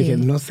 Sí. Dije,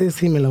 no sé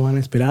si me lo van a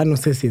esperar, no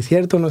sé si es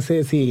cierto, no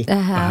sé si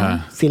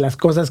las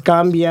cosas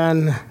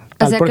cambian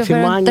al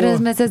próximo año.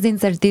 3 meses de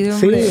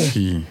incertidumbre.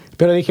 Sí.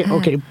 Pero dije,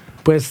 ok,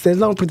 pues es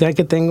la oportunidad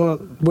que tengo.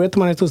 Voy a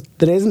tomar estos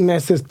 3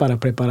 meses para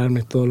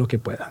prepararme todo lo que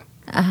pueda.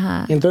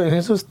 Ajá. Entonces, en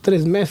esos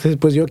 3 meses,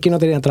 pues yo aquí no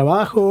tenía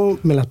trabajo,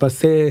 me las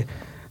pasé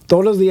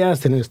todos los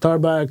días en el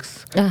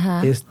Starbucks,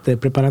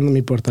 preparando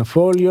mi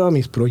portafolio,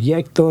 mis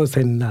proyectos,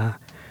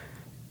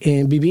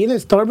 viví en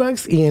el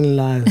Starbucks y en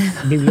las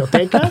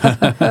bibliotecas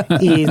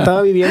y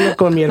estaba viviendo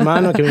con mi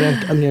hermano que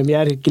me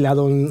había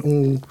alquilado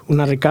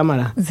una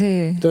recámara. Sí.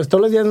 Entonces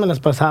todos los días me las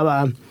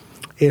pasaba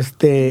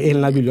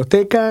en la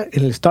biblioteca,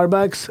 en el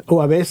Starbucks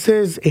o a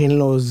veces en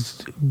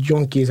los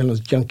junkies, en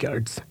los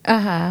junkyards.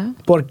 Ajá.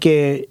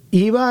 Porque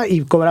iba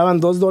y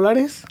cobraban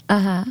 $2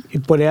 y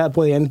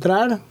podía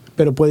entrar,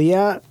 pero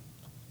podía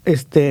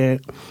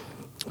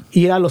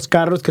ir a los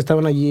carros que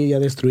estaban allí ya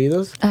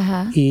destruidos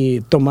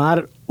y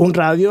tomar un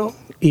radio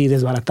y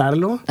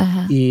desbaratarlo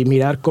y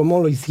mirar cómo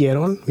lo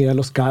hicieron, mirar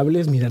los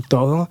cables, mirar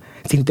todo,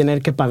 sin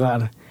tener que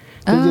pagar.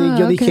 Entonces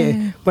yo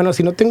dije, bueno,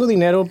 si no tengo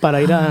dinero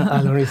para ir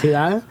a la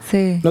universidad,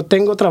 no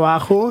tengo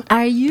trabajo,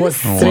 pues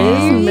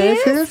 3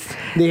 meses,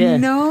 dije,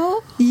 no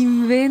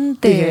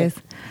inventes.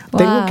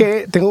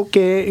 Dije, tengo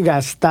que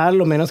gastar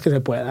lo menos que se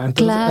pueda.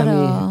 Entonces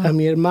a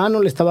mi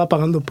hermano le estaba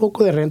pagando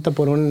poco de renta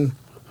por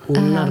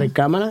una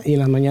recámara y en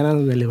las mañanas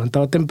me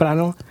levantaba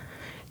temprano,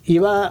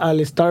 iba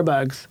al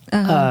Starbucks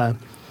a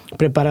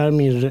preparar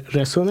mi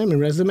resume,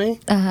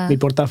 mi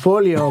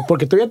portafolio,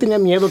 porque todavía tenía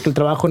miedo que el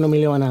trabajo no me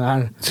lo iban a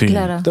dar. Sí.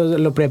 Claro. Entonces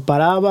lo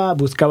preparaba,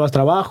 buscaba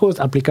trabajos,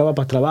 aplicaba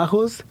para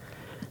trabajos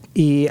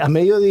y a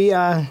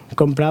mediodía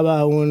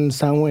compraba un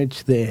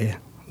sándwich de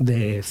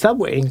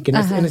Subway, que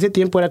en ese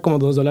tiempo era como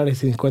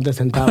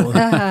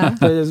 $2.50.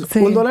 Entonces,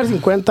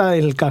 $1.50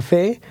 el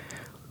café,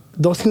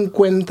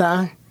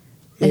 $2.50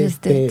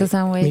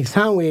 mi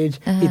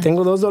sándwich y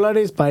tengo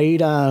 $2 para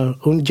ir a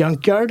un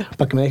junkyard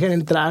para que me dejen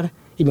entrar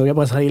y me voy a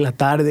pasar ahí la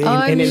tarde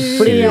en el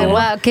frío.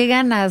 Wow, qué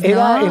ganas,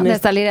 ¿no? De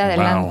salir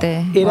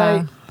adelante.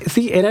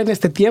 Sí, era en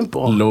este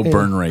tiempo. Low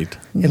burn rate.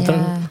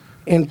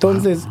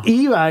 Entonces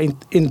iba,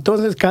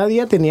 entonces cada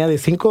día tenía de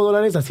 $5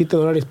 a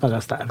 $7 para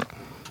gastar.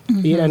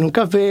 Ir en un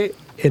café,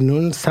 en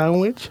un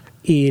sándwich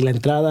y la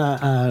entrada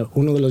a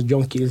uno de los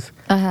junkies.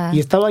 Y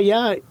estaba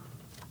ya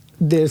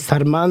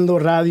desarmando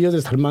radios,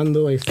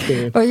 desarmando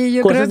Oye,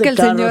 yo creo que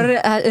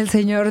el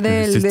señor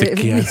del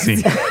 ¿qué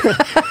hace?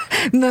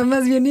 nada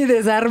más viene y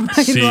desarma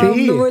y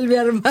no vuelve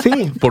a armar.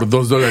 Sí. Por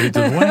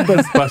 $2. Bueno,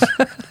 pues pasa.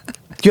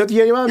 Yo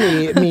llevaba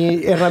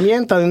mi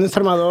herramienta de un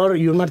desarmador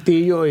y un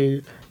martillo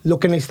y lo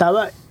que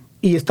necesitaba.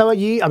 Y estaba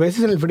allí, a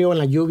veces en el frío o en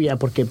la lluvia,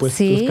 porque pues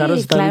los carros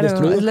estaban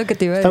destruidos. Es lo que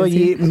te iba a estaba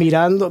decir. Allí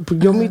mirando.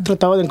 Pues, yo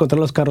trataba de encontrar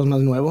los carros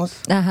más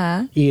nuevos.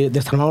 Y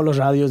desarmaba los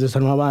radios,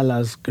 desarmaba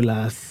las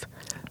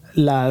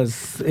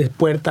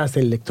puertas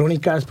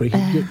electrónicas, pero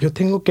yo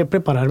tengo que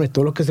prepararme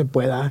todo lo que se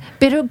pueda.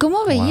 Pero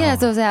 ¿cómo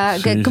veías? O sea,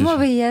 ¿cómo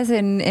veías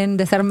en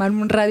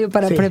desarmarme un radio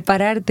para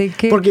prepararte?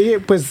 ¿Qué?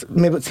 Porque pues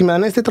si me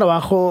dan este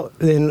trabajo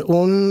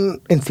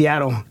en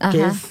Seattle,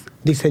 que es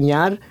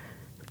diseñar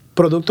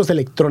productos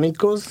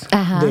electrónicos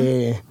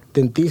de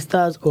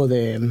dentistas o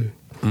de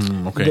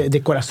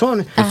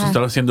corazón. Eso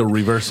estaba haciendo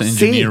reverse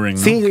engineering,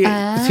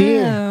 ¿no? Sí,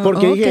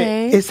 porque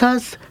dije,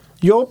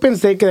 yo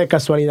pensé que de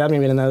casualidad me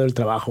hubieran dado el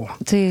trabajo.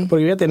 Sí.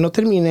 Porque fíjate, no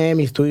terminé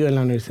mi estudio en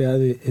la Universidad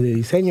de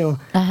Diseño.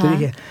 Entonces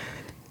dije,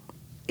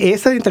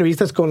 esas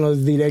entrevistas con los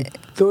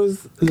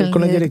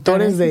con los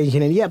directores de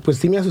ingeniería, pues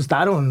sí me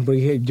asustaron,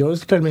 porque dije, yo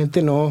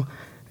realmente no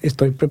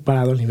estoy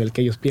preparado al nivel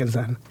que ellos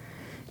piensan.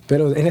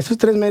 Pero en esos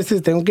 3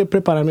 meses tengo que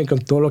prepararme con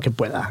todo lo que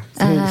pueda,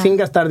 sin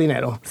gastar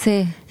dinero.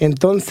 Sí.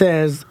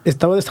 Entonces,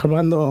 estaba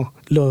desarmando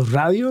los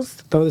radios,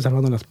 estaba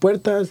desarmando las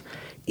puertas,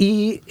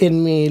 y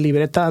en mi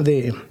libreta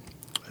de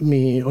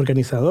mi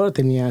organizador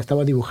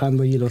estaba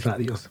dibujando allí los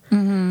radios.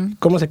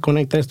 Cómo se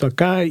conecta esto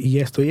acá y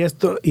esto,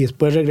 y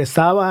después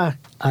regresaba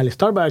al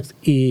Starbucks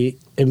y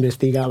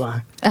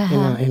investigaba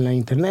en la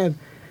internet.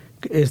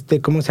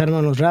 Cómo se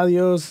arman los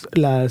radios,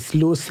 las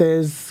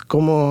luces,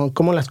 cómo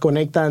las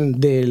conectan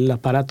del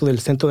aparato del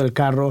centro del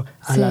carro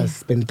a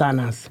las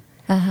ventanas,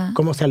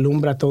 cómo se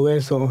alumbra todo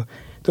eso.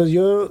 Entonces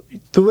yo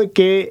tuve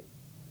que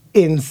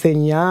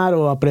enseñar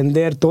o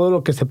aprender todo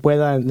lo que se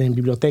pueda en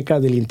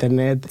bibliotecas del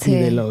internet y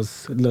de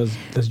los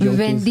junkies.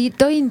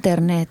 Bendito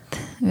internet,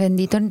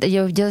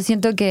 yo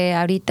siento que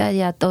ahorita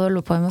ya todo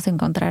lo podemos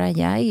encontrar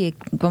allá, y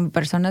con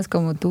personas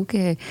como tú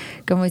que,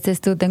 como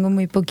dices tú, tengo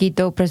muy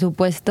poquito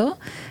presupuesto,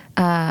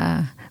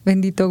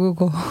 bendito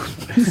Google.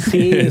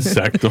 Sí,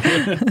 exacto.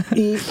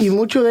 Y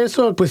mucho de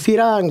eso pues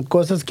eran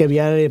cosas que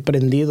había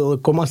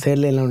aprendido cómo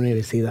hacerle en la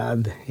universidad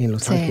en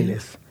Los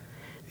Ángeles.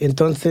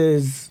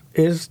 Entonces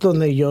es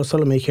donde yo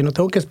solo me dije, no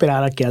tengo que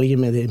esperar a que alguien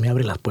me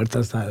abre las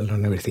puertas a la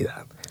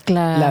universidad.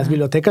 Claro. Las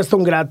bibliotecas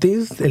son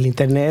gratis, el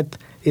internet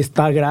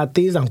está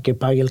gratis, aunque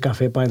pague el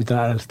café para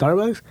entrar al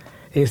Starbucks.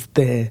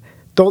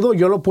 Todo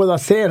yo lo puedo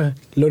hacer.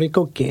 Lo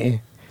único que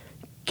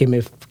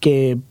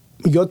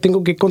yo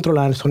tengo que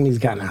controlar son mis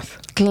ganas.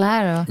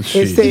 Claro.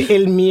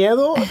 El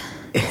miedo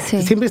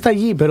siempre está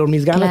allí, pero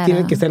mis ganas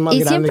tienen que ser más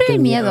grandes. Y siempre que hay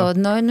el miedo.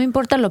 No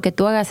importa lo que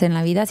tú hagas en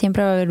la vida,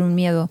 siempre va a haber un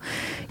miedo.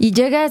 Y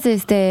llega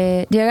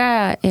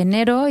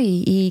enero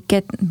y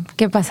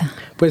 ¿qué pasa?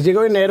 Pues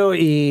llegó enero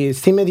y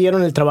sí me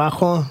dieron el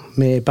trabajo,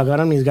 me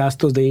pagaron mis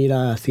gastos de ir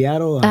a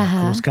Seattle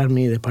a buscar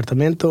mi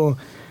departamento.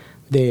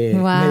 Me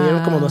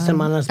dieron como 2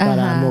 semanas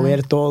para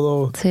mover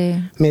todo. Sí.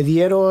 Me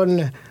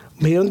dieron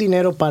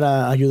dinero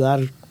para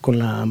ayudar con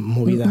la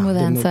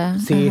mudanza.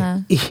 Sí.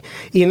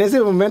 Y en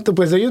ese momento,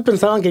 pues ellos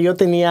pensaban que yo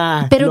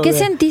tenía... ¿Pero qué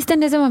sentiste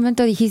en ese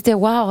momento? Dijiste,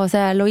 wow, o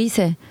sea, lo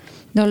hice,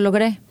 lo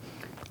logré.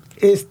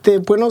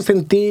 Bueno,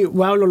 sentí,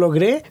 wow, lo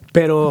logré,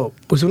 pero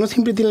pues uno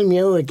siempre tiene el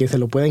miedo de que se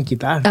lo puedan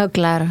quitar. Oh,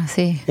 claro,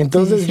 sí.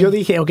 Entonces yo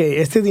dije, ok,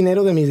 este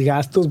dinero de mis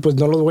gastos, pues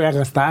no los voy a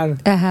gastar.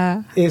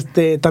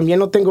 También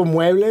no tengo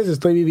muebles,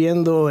 estoy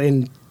viviendo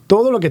en...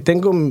 Todo lo que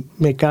tengo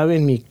me cabe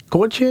en mi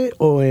coche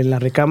o en la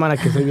recámara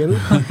que estoy viendo.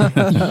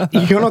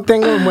 y yo no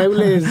tengo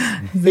muebles.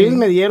 Ellos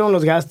me dieron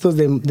los gastos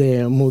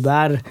de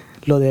mudar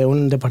lo de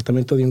un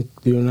departamento de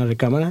una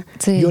recámara.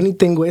 Yo ni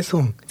tengo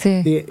eso.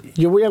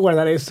 Yo voy a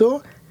guardar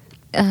eso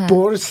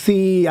por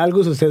si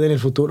algo sucede en el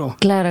futuro.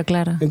 Claro,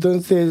 claro.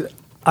 Entonces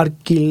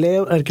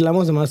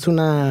alquilamos además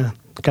una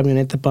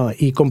camioneta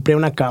y compré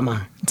una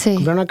cama.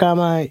 Compré una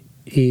cama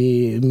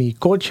y mi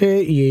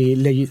coche, y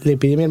le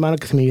pedí a mi hermano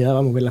que se me ayudaba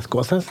a mover las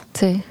cosas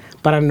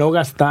para no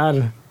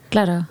gastar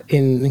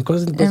en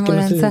cosas pues, que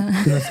no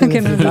se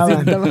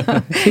necesitaban.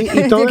 Sí,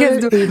 y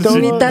todo,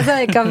 mi taza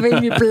de café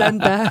y mi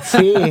planta.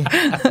 Sí,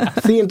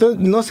 entonces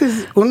no sé,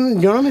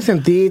 yo no me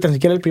sentí tan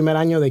siquiera el primer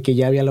año de que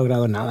ya había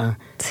logrado nada.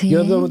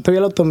 Yo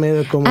todavía lo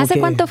tomé como ¿Hace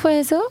cuánto fue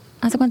eso?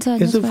 ¿Hace cuántos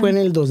años Eso fue en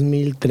el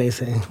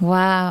 2013. Wow,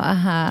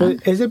 ajá. Pues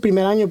ese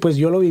primer año, pues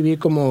yo lo viví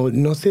como,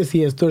 no sé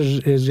si esto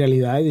es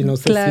realidad y no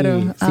sé si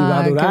va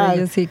a durar.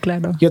 Bello, sí,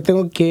 claro. Yo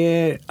tengo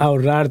que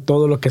ahorrar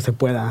todo lo que se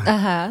pueda.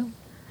 Ajá.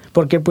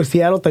 Porque pues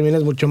Seattle también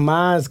es mucho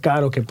más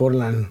caro que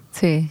Portland.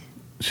 Sí.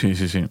 Sí.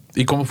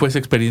 ¿Y cómo fue esa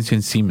experiencia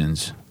en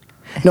Siemens?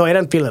 No,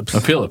 eran Philips.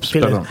 Philips,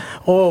 perdón.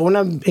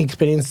 Una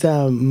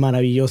experiencia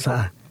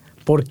maravillosa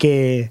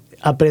porque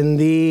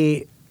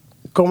aprendí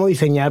cómo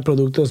diseñar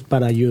productos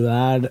para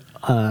ayudar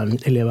a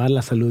elevar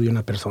la salud de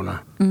una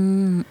persona.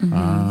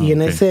 Y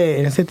en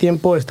ese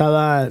tiempo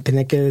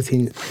tenía que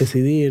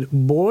decidir,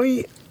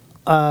 voy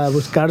a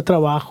buscar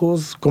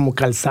trabajos como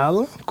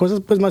calzado,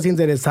 cosas pues más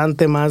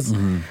interesantes,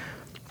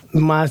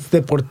 más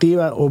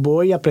deportiva, o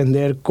voy a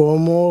aprender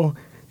cómo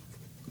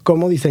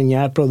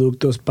diseñar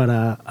productos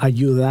para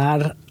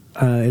ayudar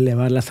a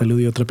elevar la salud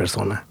de otra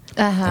persona.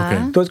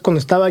 Entonces cuando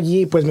estaba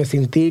allí pues me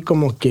sentí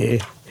como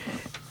que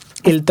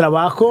el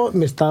trabajo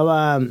me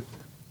estaba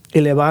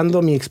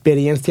elevando mi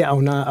experiencia a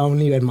un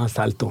nivel más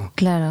alto.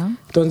 Claro.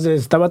 Entonces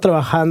estaba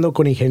trabajando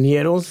con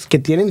ingenieros que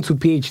tienen su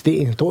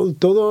PhD.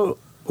 Todo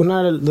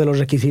uno de los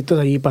requisitos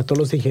allí para todos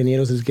los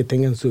ingenieros es que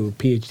tengan su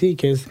PhD,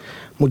 que es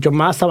mucho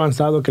más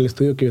avanzado que el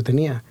estudio que yo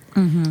tenía.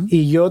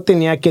 Y yo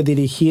tenía que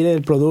dirigir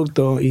el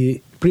producto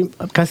y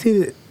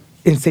casi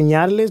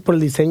enseñarles por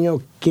el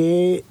diseño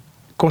qué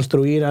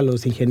construir a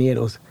los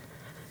ingenieros.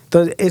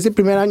 Entonces ese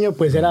primer año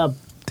pues era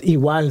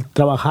igual,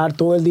 trabajar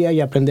todo el día y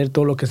aprender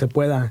todo lo que se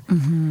pueda.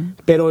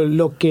 Pero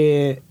lo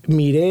que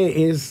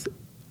miré es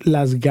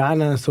las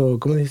ganas, o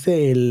 ¿cómo se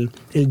dice? El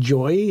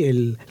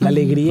joy, la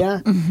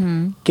alegría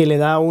que le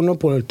da a uno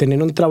por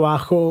tener un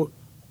trabajo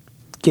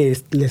que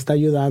le está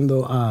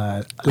ayudando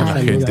a la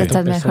salud de otra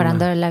Estás persona.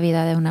 mejorando la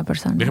vida de una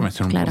persona. Déjame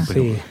hacer un claro.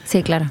 comentario.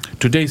 Sí, claro.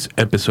 Today's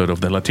episode of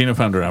the Latino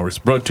Founder Hour is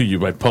brought to you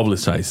by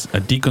Publicize, a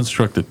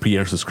deconstructed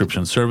PR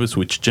subscription service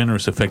which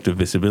generates effective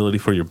visibility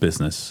for your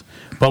business.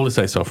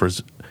 Publicize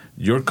offers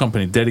your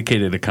company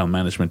dedicated account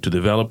management to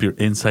develop your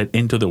insight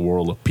into the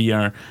world of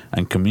PR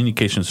and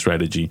communication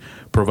strategy,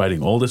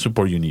 providing all the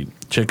support you need.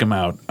 Check them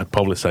out at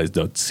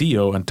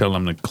publicize.co and tell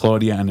them that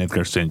Claudia and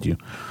Edgar sent you.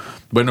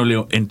 Bueno,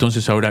 Leo,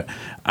 entonces ahora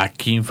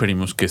aquí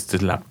inferimos que esta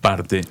es la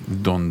parte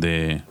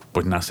donde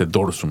pues nace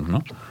Dorsum,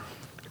 ¿no?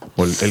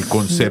 O el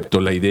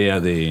concepto, la idea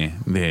de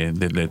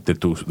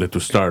tu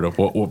startup.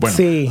 O bueno,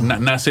 sí.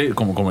 Nace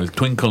como el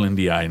twinkle in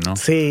the eye, ¿no?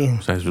 Sí.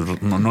 O sea,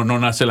 no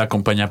nace la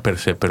compañía per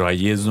se, pero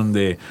ahí es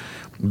donde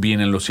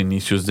vienen los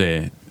inicios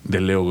de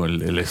Leo,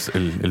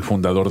 el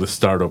fundador de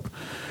startup.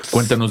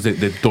 Cuéntanos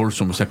de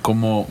Dorsum, o sea,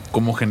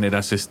 ¿cómo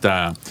generas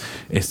esta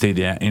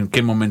idea? ¿En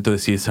qué momento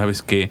decides,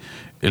 sabes que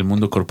el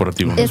mundo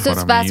corporativo no es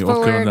Esto para es mí? ¿O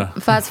qué onda?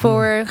 fast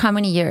forward, how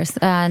many years?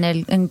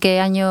 ¿En qué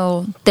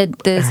año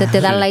se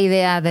te da la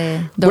idea de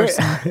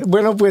Dorsum?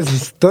 Bueno,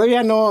 pues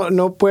todavía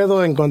no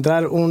puedo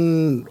encontrar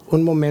un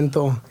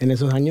momento en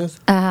esos años,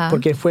 Ajá.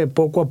 porque fue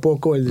poco a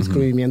poco el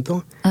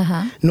descubrimiento.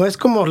 Ajá. No es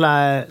como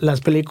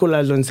las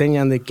películas lo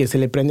enseñan de que se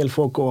le prende el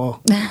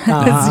foco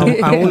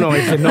a uno.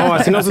 Dice, no,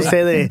 así no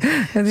sucede.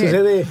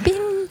 Sucede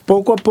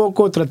poco a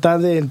poco tratar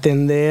de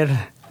entender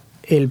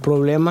el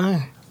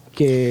problema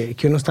que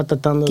uno está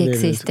tratando que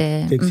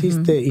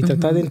existe, y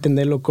tratar de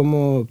entenderlo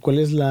cuál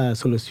es la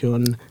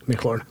solución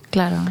mejor.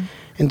 Claro.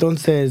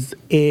 Entonces,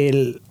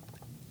 el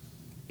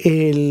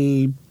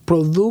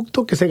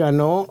producto que se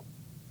ganó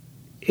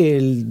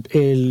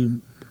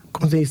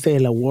 ¿cómo se dice?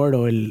 El award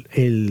o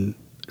el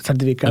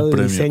certificado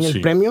de diseño, sí.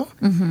 El premio,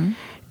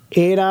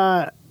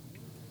 era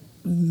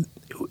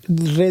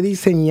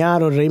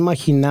rediseñar o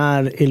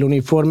reimaginar el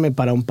uniforme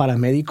para un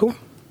paramédico,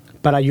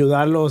 para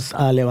ayudarlos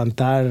a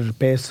levantar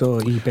peso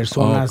y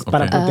personas,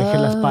 para proteger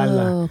la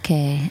espalda.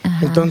 Okay.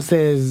 Ajá.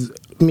 Entonces,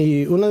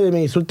 uno de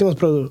mis últimos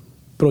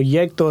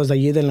proyectos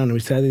allí de la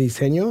Universidad de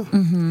Diseño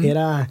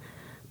era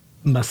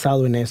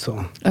basado en eso.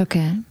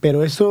 Okay.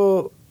 Pero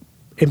eso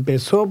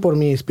empezó por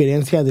mi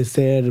experiencia de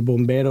ser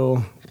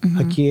bombero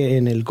aquí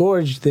en el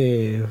Gorge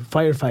de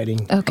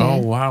firefighting. Okay.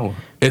 Oh, wow.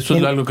 Eso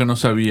es algo que no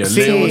sabía.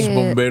 Sí. Leo es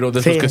bombero,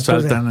 de esos que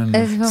saltan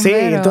Es bombero, Sí,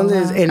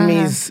 entonces wow.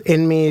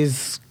 en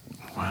mis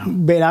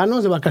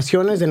veranos de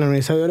vacaciones en la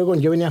Universidad de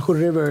Oregon, yo venía a Hood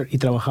River y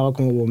trabajaba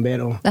como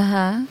bombero.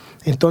 Ajá.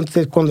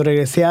 Entonces, cuando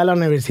regresé a la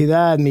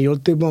universidad, mi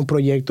último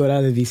proyecto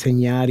era de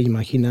diseñar,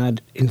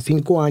 imaginar en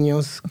 5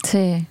 años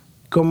Sí.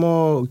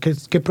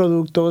 qué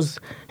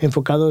productos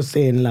enfocados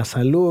en la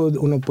salud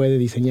uno puede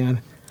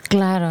diseñar.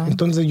 Claro.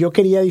 Entonces, yo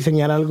quería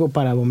diseñar algo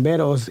para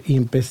bomberos y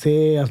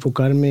empecé a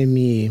enfocarme en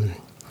mis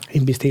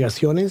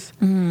investigaciones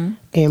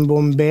en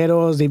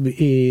bomberos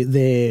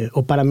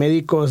o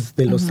paramédicos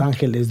de Los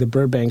Ángeles, de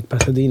Burbank,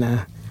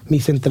 Pasadena.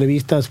 Mis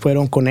entrevistas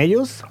fueron con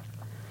ellos.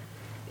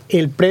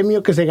 El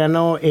premio que se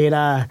ganó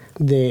era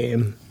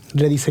de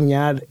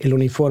rediseñar el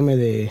uniforme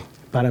de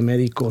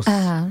paramédicos.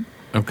 Ajá.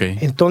 Okay.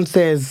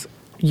 Entonces,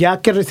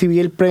 ya que recibí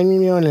el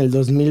premio en el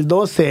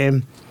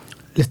 2012,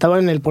 estaba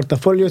en el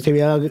portafolio, se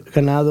había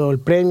ganado el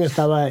premio,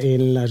 estaba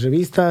en las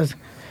revistas.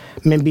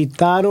 Me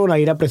invitaron a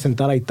ir a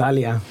presentar a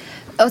Italia.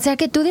 O sea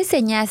que tú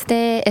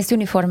diseñaste este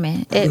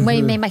uniforme.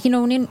 Bueno, me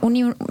imagino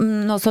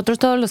nosotros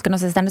todos los que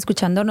nos están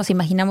escuchando nos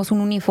imaginamos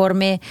un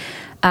uniforme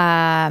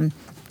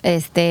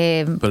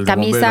camisa,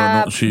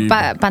 bombero, ¿no? Sí.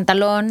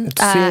 Pantalón.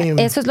 Sí.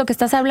 ¿Eso es lo que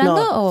estás hablando?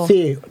 No, ¿o?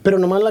 sí, pero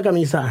nomás la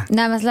camisa.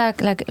 Nada más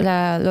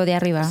lo de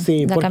arriba.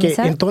 Sí, la porque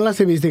camisa. en todas las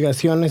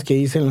investigaciones que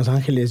hice en Los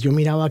Ángeles, yo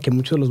miraba que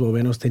muchos de los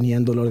bomberos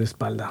tenían dolor de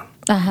espalda.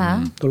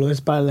 Ajá. Dolor de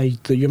espalda. Y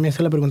yo me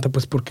hacía la pregunta,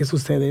 pues, ¿por qué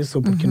sucede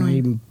eso? ¿Por qué no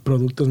hay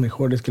productos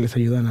mejores que les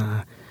ayudan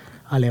a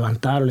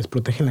levantar o les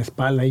protegen la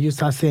espalda? Ellos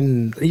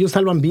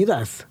salvan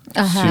vidas.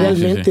 Ajá.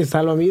 Realmente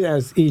salvan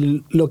vidas.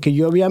 Y lo que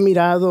yo había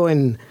mirado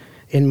en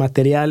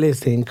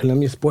materiales en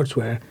Columbia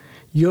Sportswear,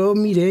 yo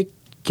miré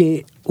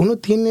que uno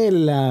tiene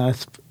la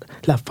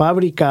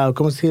fábrica, o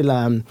cómo se dice,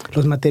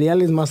 los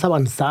materiales más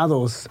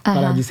avanzados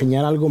para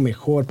diseñar algo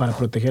mejor, para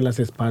proteger las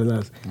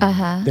espaldas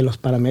de los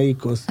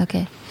paramédicos.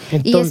 Okay.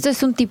 Entonces, ¿Y esto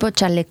es un tipo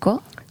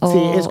chaleco? Sí,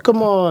 es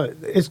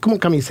como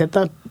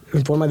camiseta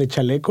en forma de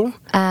chaleco,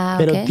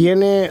 pero ok.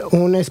 tiene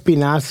un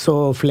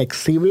espinazo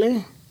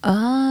flexible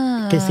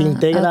que se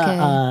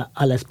integra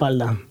a la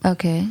espalda.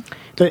 Okay.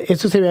 Entonces,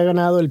 eso se había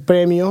ganado el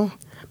premio.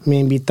 Me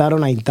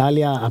invitaron a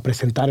Italia a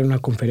presentar en una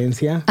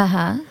conferencia.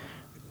 Ajá.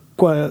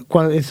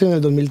 Eso en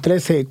el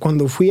 2013.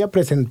 Cuando fui a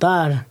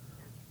presentar,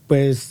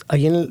 pues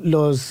ahí en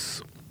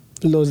los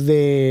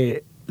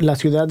de la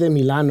ciudad de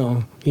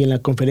Milano y en la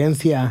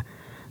conferencia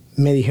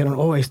me dijeron,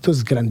 oh, esto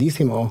es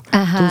grandísimo.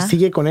 Ajá. Tú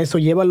sigue con eso,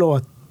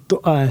 llévalo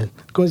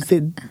 ¿cómo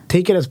se dice?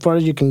 Take it as far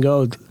as you can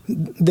go.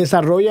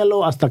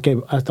 Desarróllalo hasta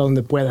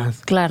donde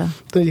puedas. Claro.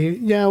 Entonces dije,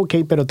 ya, ok,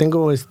 pero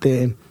tengo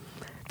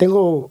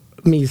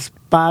mis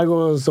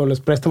pagos o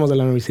los préstamos de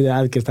la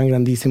universidad que están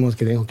grandísimos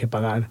que tengo que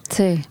pagar.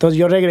 Sí. Entonces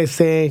yo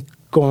regresé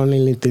con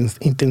la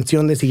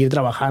intención de seguir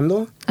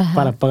trabajando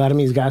para pagar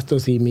mis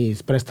gastos y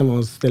mis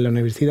préstamos de la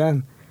universidad.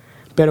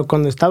 Pero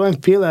cuando estaba en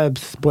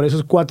Phillips, por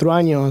esos 4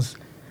 años,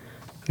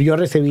 yo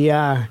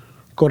recibía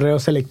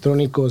correos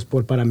electrónicos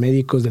por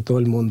paramédicos de todo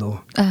el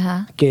mundo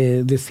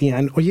que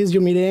decían, oye,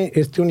 yo miré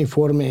este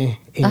uniforme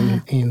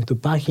en tu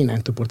página,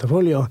 en tu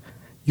portafolio.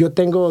 Yo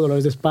tengo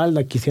dolores de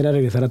espalda, quisiera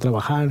regresar a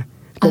trabajar.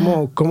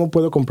 ¿Cómo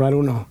puedo comprar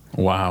uno?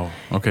 Wow,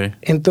 okay.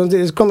 Entonces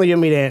es cuando yo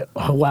miré,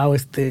 wow,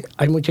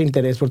 hay mucho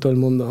interés por todo el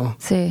mundo.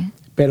 Sí.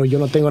 Pero yo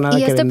no tengo nada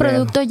que vender. ¿Y este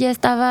producto ya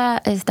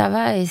estaba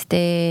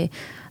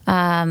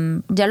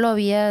ya lo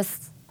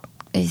habías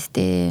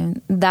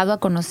dado a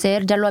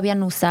conocer? ¿Ya lo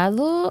habían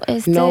usado?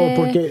 No,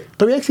 porque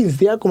todavía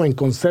existía como en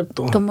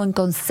concepto. Como en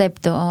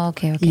concepto,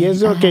 okay. Y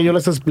es lo que yo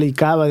les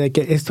explicaba, de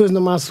que esto es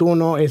nomás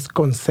uno, es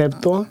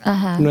concepto,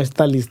 no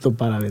está listo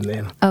para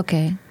vender.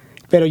 Okay.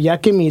 Pero ya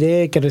que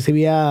miré que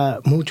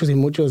recibía muchos y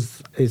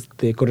muchos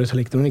correos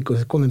electrónicos,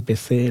 es cuando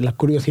empecé la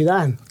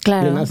curiosidad.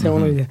 Claro. Le nace a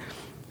uno y dice,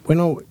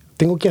 bueno,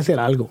 tengo que hacer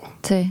algo.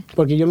 Sí.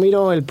 Porque yo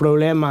miro el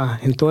problema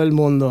en todo el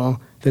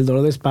mundo del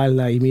dolor de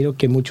espalda y miro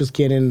que muchos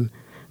quieren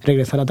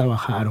regresar a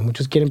trabajar o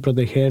muchos quieren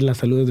proteger la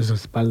salud de su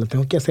espalda.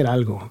 Tengo que hacer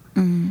algo.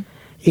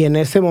 Y en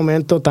ese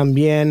momento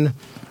también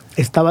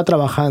estaba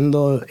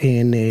trabajando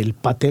en el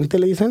patente,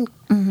 le dicen,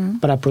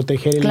 para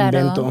proteger el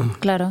invento.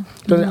 Claro.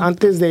 Entonces,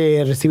 antes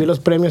de recibir los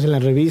premios en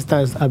las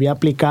revistas, había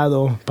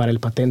aplicado para el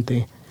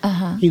patente.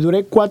 Y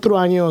duré 4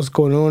 años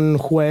con un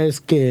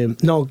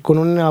con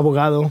un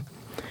abogado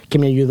que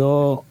me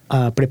ayudó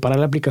a preparar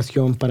la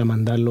aplicación para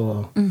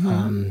mandarlo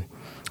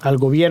al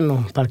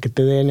gobierno, para que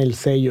te den el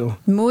sello.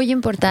 Muy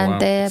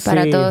importante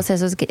para todos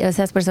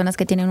esas personas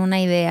que tienen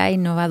una idea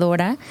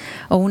innovadora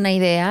o una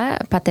idea,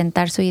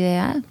 patentar su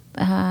idea,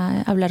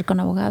 hablar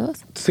con abogados.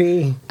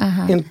 Sí.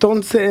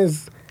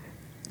 Entonces,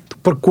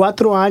 por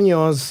 4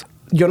 años,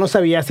 yo no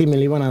sabía si me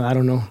lo iban a dar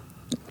o no.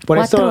 Por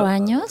 4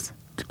 años.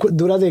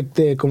 Dura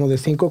como de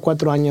 5 a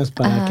 4 años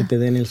para que te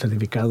den el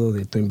certificado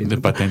de tu invento.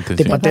 De patente.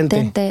 De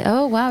patente.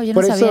 Oh, wow, yo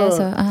no sabía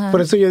eso.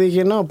 Por eso yo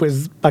dije, no,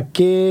 pues, ¿para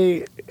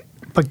qué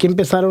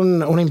empezar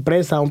una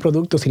empresa, un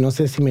producto, si no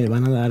sé si me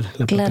van a dar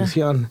la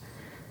protección?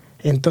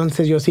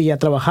 Entonces yo seguía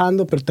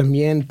trabajando, pero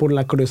también por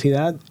la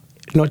curiosidad,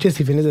 noches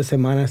y fines de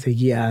semana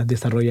seguía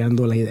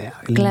desarrollando la idea,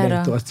 el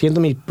invento,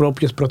 haciendo mis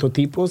propios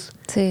prototipos.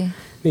 Sí.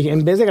 Dije,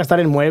 en vez de gastar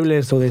en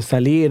muebles o de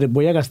salir,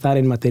 voy a gastar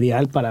en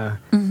material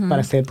para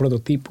hacer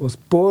prototipos,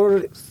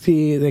 por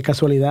si de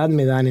casualidad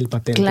me dan el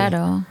patente.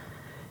 Claro.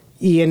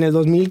 Y en el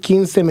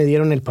 2015 me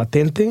dieron el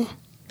patente.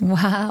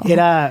 Wow.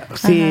 Era,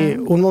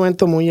 un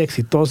momento muy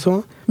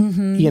exitoso.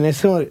 Y en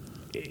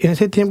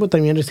ese tiempo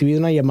también recibí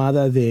una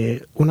llamada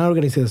de una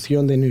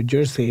organización de New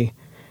Jersey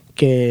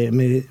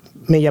que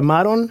me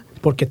llamaron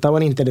porque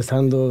estaban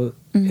interesando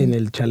en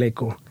el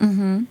chaleco.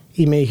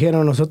 Y me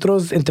dijeron,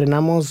 nosotros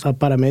entrenamos a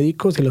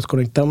paramédicos y los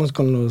conectamos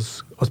con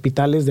los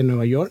hospitales de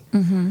Nueva York.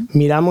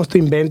 Miramos tu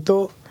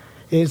invento,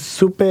 es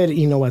súper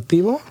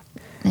innovativo.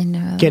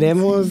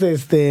 Queremos,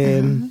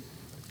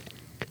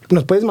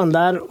 ¿nos puedes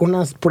mandar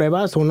unas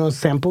pruebas o unos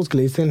samples que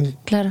le dicen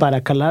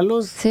para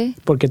calarlos? Sí.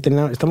 Porque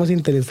estamos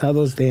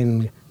interesados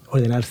en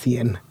ordenar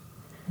 100.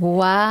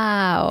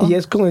 ¡Wow! Y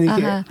es como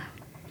dije,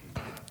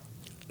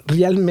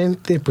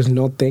 realmente pues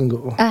no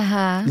tengo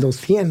los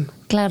 100.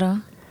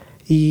 Claro.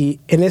 Y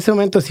en ese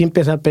momento sí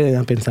empecé a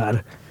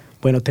pensar,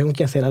 bueno, tengo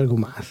que hacer algo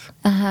más.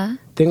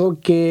 Tengo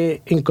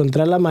que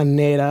encontrar la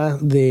manera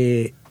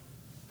de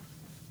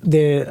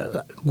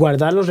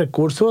guardar los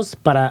recursos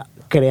para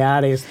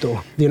crear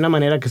esto de una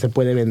manera que se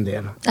puede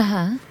vender.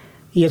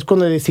 Y es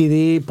cuando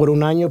decidí por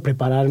un año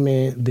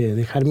prepararme de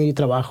dejar mi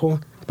trabajo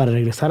para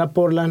regresar a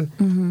Portland,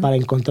 para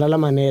encontrar la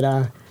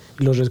manera,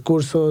 los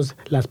recursos,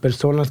 las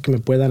personas que me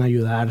puedan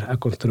ayudar a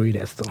construir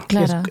esto.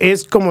 Claro.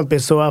 Es como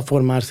empezó a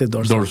formarse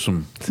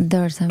Dorsum.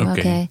 Dorsum,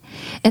 okay.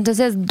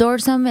 Entonces,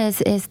 Dorsum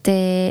es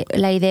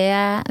la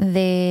idea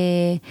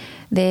de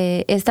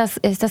estas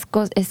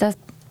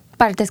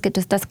partes que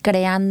tú estás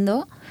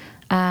creando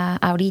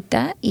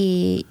ahorita,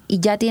 y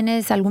ya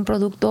tienes algún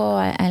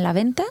producto en la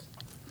venta.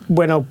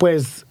 Bueno,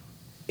 pues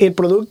el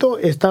producto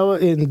estaba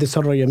en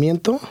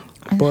desarrollamiento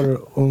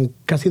por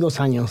casi 2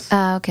 años.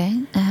 Ok.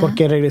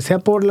 Porque regresé a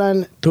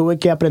Portland, tuve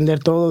que aprender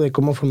todo de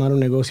cómo formar un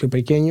negocio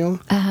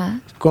pequeño,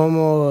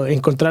 cómo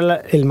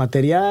encontrar el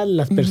material,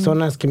 las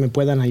personas que me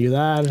puedan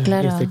ayudar,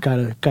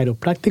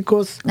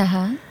 quiroprácticos,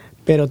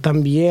 pero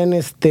también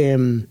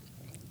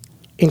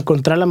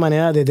encontrar la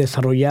manera de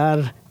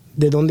desarrollar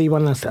de dónde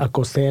iban a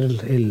coser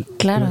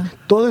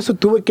todo eso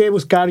tuve que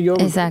buscar yo.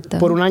 Exacto.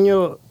 Por un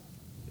año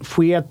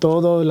fui a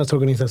todas las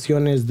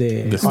organizaciones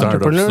de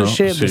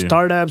entrepreneurship, ¿no? Sí. de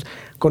startups,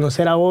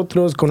 conocer a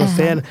otros,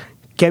 conocer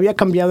qué había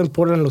cambiado en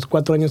Portland en los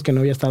 4 años que no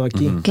había estado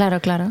aquí.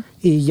 Claro.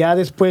 Y ya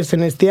después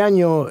en este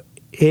año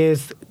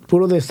es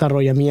puro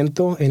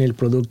desarrollamiento en el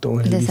producto,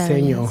 en el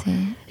diseño.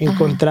 Sí.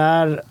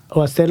 Encontrar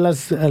o hacer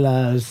los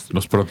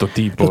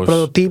prototipos. Los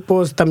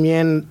prototipos,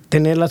 también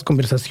tener las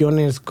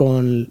conversaciones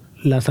con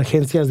las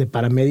agencias de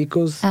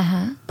paramédicos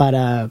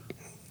para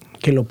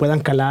que lo puedan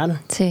calar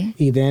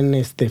y den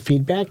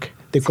feedback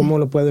de cómo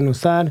lo pueden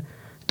usar.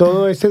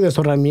 Todo ese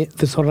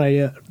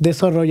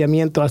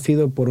desarrollamiento ha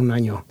sido por un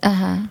año.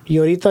 Ajá. Y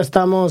ahorita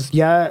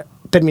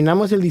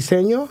terminamos el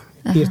diseño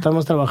y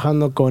estamos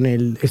trabajando con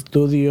el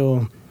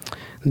estudio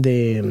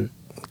de,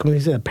 ¿cómo se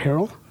dice?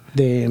 Apparel.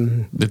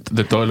 De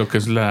todo lo que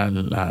es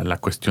la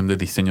cuestión de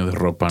diseño de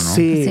ropa, ¿no?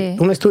 Sí,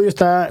 un estudio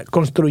está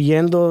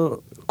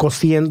cosiendo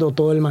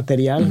todo el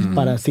material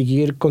para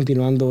seguir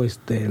continuando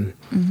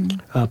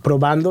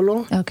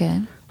probándolo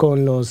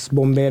con los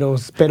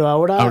bomberos. Pero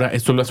ahora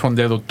esto lo has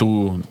fondeado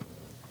tú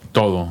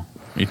todo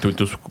y tú y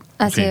tus...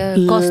 Así, sí.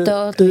 el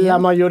costo. La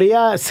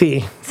mayoría,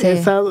 sí.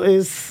 Esa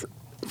es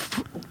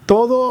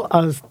todo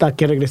hasta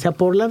que regresé a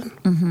Portland.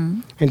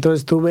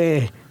 Entonces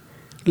tuve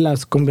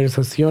las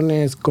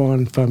conversaciones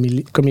con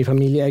mi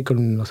familia y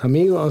con los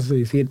amigos,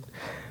 es decir,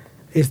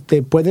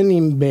 pueden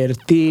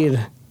invertir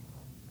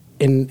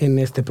en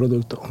este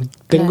producto.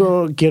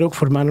 Quiero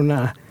formar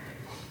una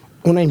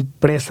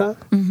empresa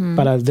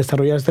para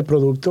desarrollar este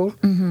producto,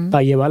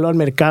 para llevarlo al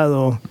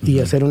mercado y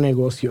hacer un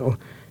negocio.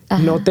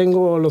 No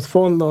tengo los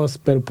fondos,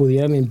 pero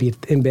pudieran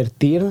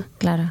invertir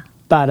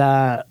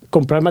para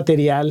comprar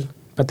material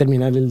para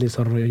terminar el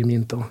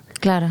desarrollamiento.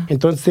 Claro.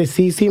 Entonces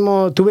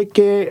tuve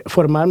que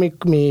formar mi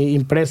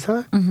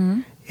empresa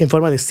en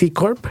forma de C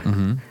Corp,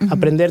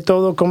 aprender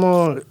todo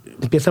cómo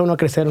empieza uno a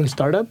crecer un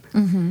startup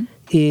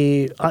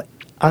y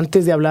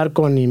antes de hablar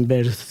con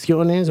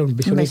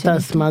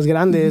inversionistas más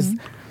grandes,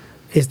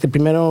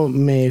 primero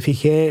me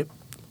fijé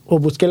o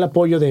busqué el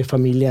apoyo de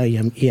familia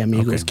y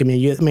amigos que me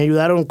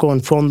ayudaron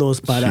con fondos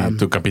para... Sí,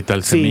 tu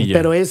capital semilla. Sí,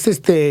 pero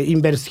es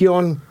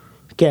inversión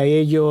que a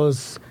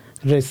ellos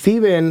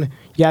reciben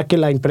ya que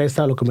la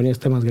empresa o la compañía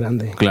esté más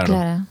grande.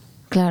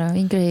 Claro,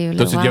 increíble.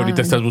 Entonces, ¿ya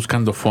ahorita estás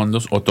buscando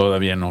fondos o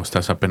todavía no?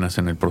 ¿Estás apenas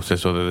en el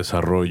proceso de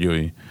desarrollo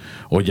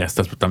o ya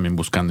estás también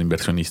buscando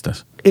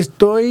inversionistas?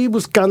 Estoy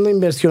buscando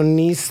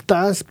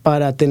inversionistas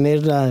para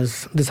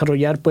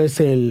desarrollar pues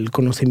el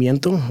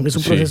conocimiento. Es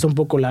un proceso un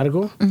poco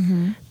largo,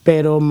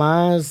 pero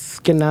más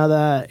que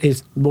nada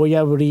voy a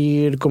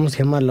abrir, ¿cómo se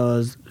llama?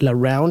 La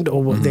round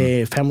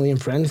de Family and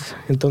Friends.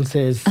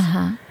 Entonces...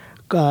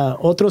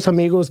 otros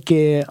amigos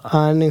que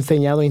han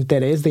enseñado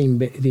interés de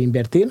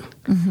invertir,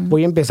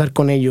 voy a empezar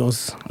con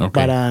ellos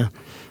para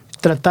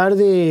tratar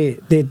de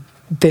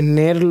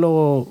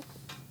tenerlo,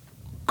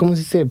 ¿cómo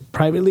se dice?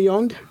 Privately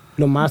owned,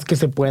 lo más que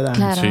se pueda.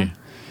 Claro. Sí.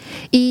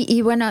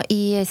 Y bueno,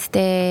 ¿y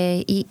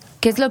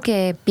qué es lo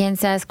que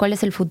piensas? ¿Cuál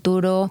es el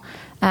futuro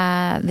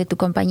de tu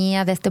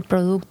compañía, de este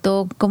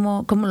producto?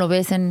 ¿Cómo lo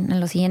ves en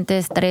los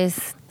siguientes 3,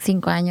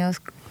 5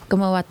 años?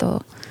 ¿Cómo va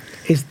todo?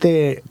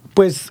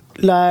 Pues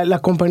la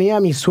compañía,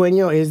 mi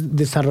sueño es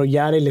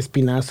desarrollar el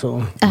espinazo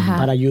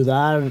para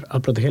ayudar a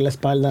proteger la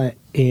espalda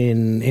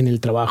en el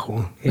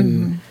trabajo.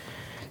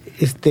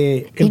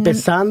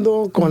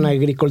 Empezando con la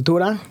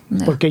agricultura,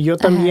 porque yo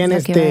también,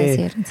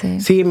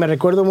 sí, me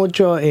recuerdo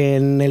mucho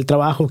en el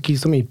trabajo que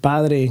hizo mi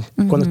padre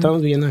cuando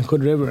estábamos viviendo en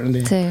Hood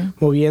River,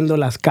 moviendo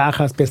las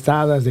cajas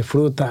pesadas de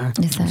fruta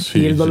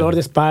y el dolor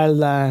de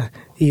espalda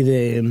y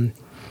de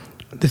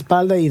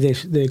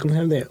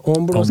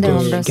hombros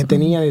que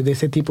tenía de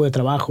ese tipo de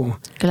trabajo.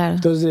 Claro.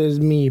 Entonces,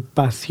 mi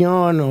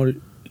pasión,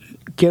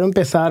 quiero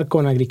empezar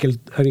con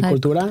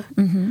agricultura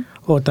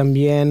o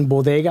también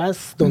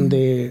bodegas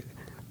donde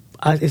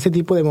ese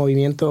tipo de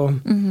movimiento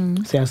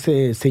se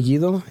hace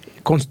seguido.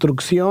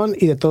 Construcción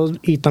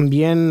y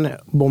también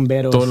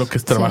bomberos. Todo lo que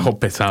es trabajo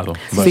pesado,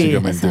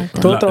 básicamente. Sí,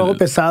 todo trabajo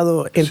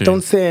pesado.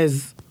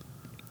 Entonces,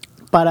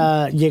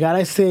 para llegar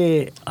a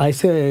ese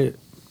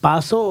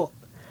paso,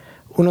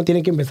 uno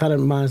tiene que empezar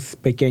más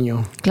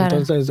pequeño. Claro.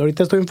 Entonces,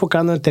 ahorita estoy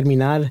enfocando en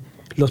terminar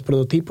los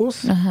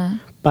prototipos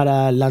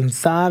para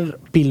lanzar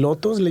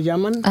pilotos, le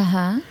llaman,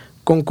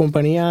 con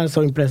compañías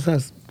o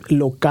empresas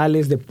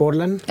locales de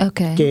Portland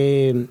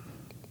que,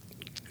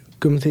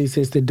 ¿cómo se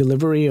dice?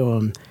 Delivery o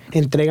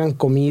entregan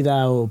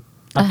comida o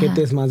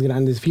paquetes más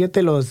grandes.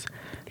 Fíjate los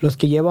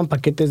que llevan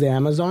paquetes de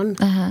Amazon,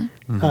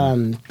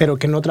 pero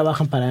que no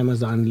trabajan para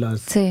Amazon.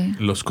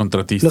 Los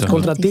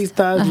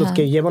contratistas. Los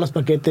que llevan los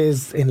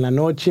paquetes en la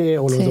noche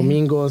o los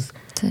domingos.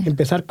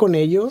 Empezar con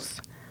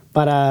ellos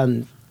para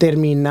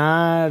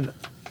terminar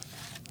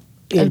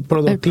el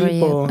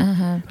prototipo,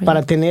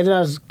 para tener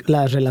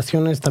las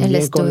relaciones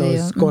también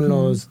con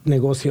los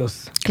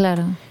negocios.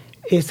 Claro.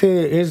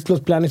 Ese es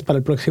los planes para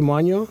el próximo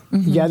año.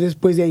 Ya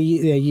después de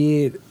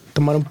allí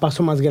tomar un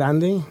paso más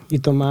grande y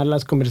tomar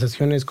las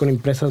conversaciones con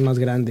empresas más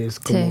grandes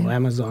como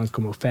Amazon,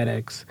 como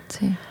FedEx.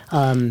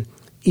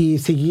 Y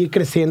seguir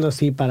creciendo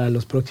así para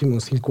los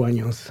próximos 5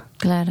 años.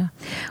 Claro.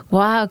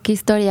 Wow, qué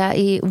historia.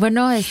 Y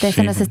bueno,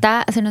 se nos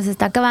está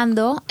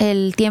acabando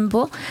el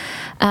tiempo.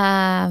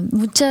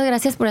 Muchas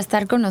gracias por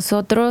estar con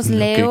nosotros,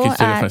 Leo. Qué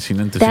historia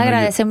fascinante. Te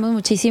agradecemos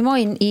muchísimo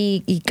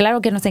y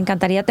claro que nos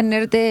encantaría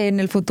tenerte en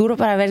el futuro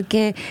para ver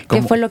qué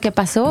fue lo que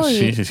pasó.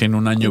 Sí, en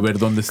un año ver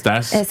dónde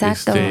estás.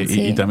 Exacto.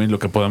 Y también lo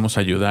que podamos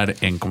ayudar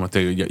en, como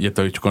ya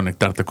te he dicho,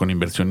 conectarte con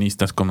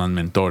inversionistas, con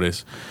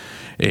mentores,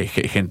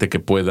 gente que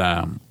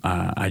pueda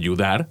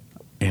ayudar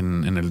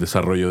en el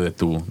desarrollo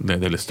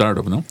del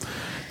startup, ¿no?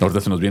 Ahorita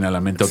se nos viene a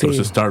la mente otros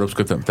startups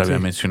que te había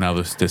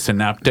mencionado,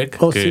 Synaptech,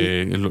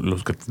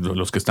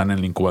 los que están en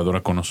la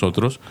incubadora con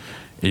nosotros.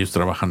 Ellos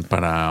trabajan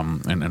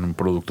en un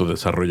producto de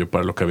desarrollo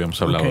para lo que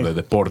habíamos hablado de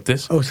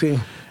deportes.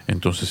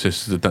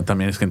 Entonces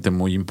también es gente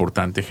muy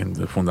importante,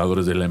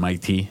 fundadores del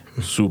MIT,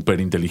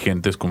 súper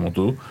inteligentes como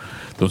tú.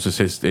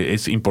 Entonces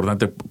es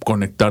importante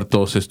conectar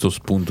todos estos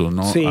puntos,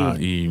 ¿no?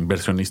 Y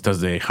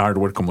inversionistas de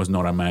hardware como es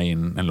Nora May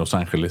en Los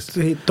Ángeles.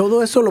 Sí,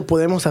 todo eso lo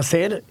podemos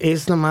hacer.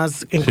 Es nada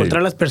más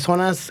encontrar las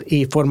personas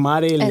y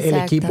formar el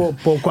equipo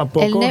poco a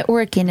poco. El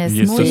networking es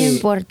muy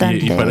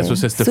importante. Y para eso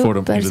es este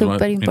foro.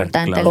 Súper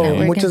importante.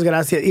 Muchas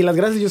gracias. Y las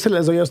gracias yo se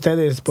las doy a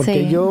ustedes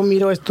porque yo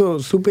miro esto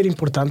súper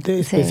importante,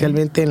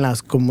 especialmente en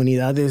las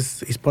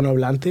comunidades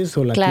hispanohablantes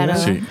o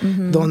latinas,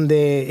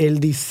 donde el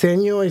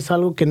diseño es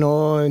algo que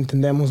no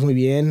entendemos muy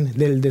bien,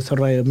 del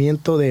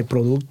desarrollamiento de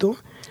producto.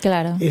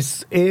 Claro.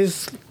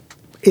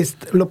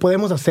 Lo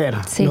podemos hacer.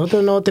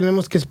 Nosotros no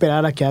tenemos que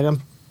esperar a que hagan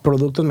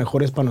productos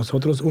mejores para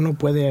nosotros. Uno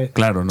puede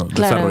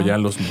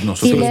desarrollarlos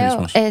nosotros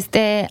mismos.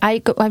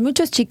 Hay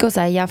muchos chicos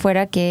allá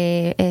afuera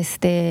que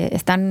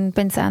están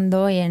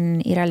pensando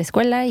en ir a la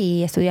escuela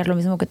y estudiar lo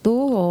mismo que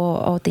tú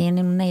o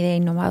tienen una idea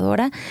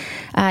innovadora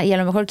y a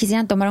lo mejor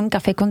quisieran tomar un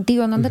café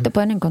contigo. ¿Dónde te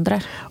pueden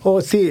encontrar?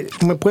 Sí,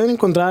 me pueden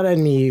encontrar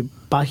en mi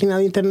página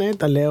de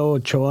internet,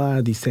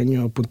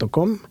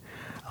 aleoochoadiseño.com,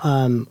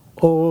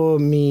 o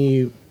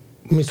mi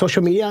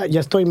social media. Ya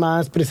estoy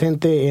más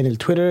presente en el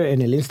Twitter,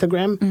 en el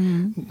Instagram.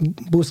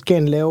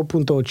 Busquen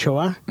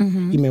leo.ochoa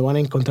y me van a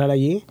encontrar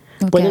allí.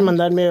 Pueden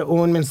mandarme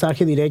un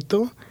mensaje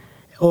directo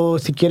o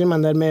si quieren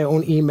mandarme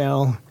un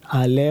email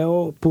a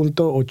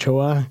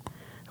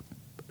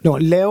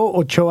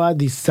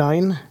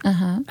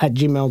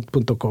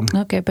leoochoadesign@gmail.com.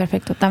 Ok,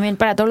 perfecto. También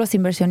para todos los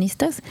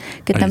inversionistas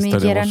que también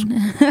quieran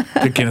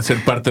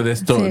ser parte de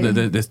esto,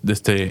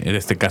 de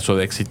este caso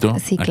de éxito.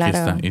 Sí, aquí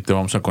está. Y te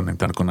vamos a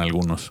conectar con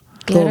algunos.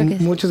 Claro que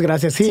muchas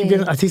gracias. Sí,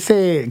 bien, así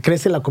se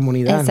crece la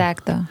comunidad.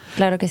 Exacto,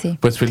 claro que sí.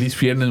 Pues feliz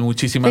viernes,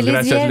 muchísimas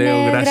gracias,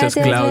 Leo. Gracias,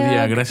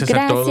 Claudia. Gracias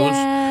a todos.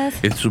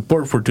 Its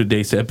support for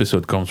today's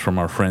episode comes from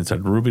our friends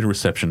at Ruby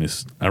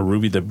Receptionist, a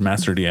Ruby that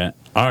mastered the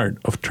art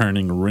of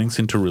turning rings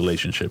into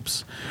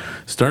relationships.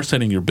 Start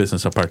setting your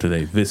business apart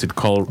today. Visit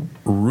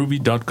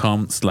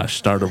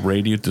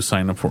callruby.com/startupradio to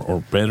sign up for,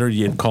 or better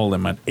yet, call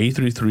them at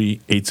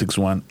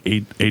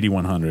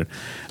 833-861-8100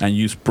 and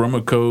use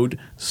promo code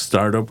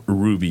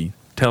StartupRuby.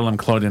 Tell them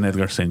Claudia and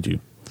Edgar sent you.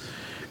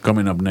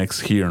 Coming up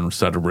next here on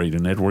Startup Radio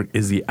Network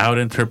is The Out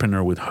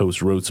Entrepreneur with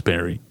host Rhodes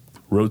Perry.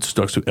 Rhodes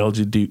talks to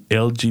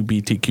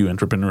LGBTQ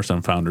entrepreneurs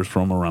and founders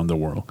from around the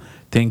world.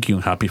 Thank you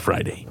and happy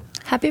Friday.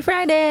 Happy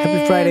Friday.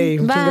 Happy Friday.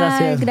 Muchas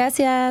gracias.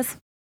 Gracias.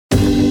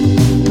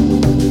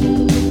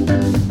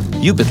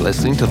 You've been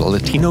listening to the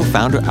Latino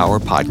Founder Hour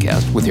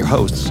podcast with your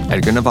hosts,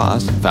 Edgar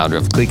Navas, founder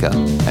of Clica,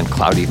 and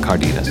Claudia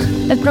Cardenas.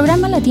 El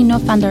programa Latino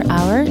Founder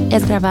Hour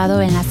es grabado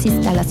en las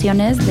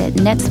instalaciones de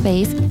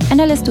NetSpace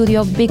en el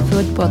estudio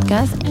Bigfoot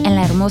Podcast en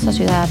la hermosa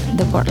ciudad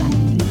de Portland.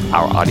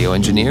 Our audio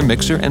engineer,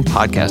 mixer, and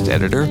podcast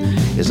editor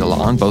is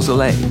Alon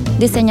Beausoleil.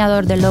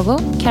 Diseñador de logo,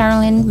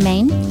 Carolyn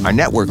Main. Our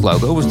network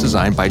logo was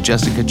designed by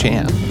Jessica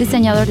Chan.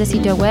 Diseñador de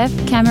sitio web,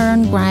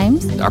 Cameron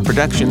Grimes. Our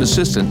production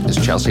assistant is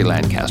Chelsea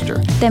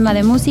Lancaster. Tema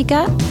de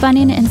música,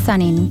 Funnin' and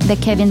Sunning, de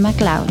Kevin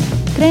MacLeod.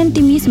 Cree en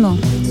ti mismo,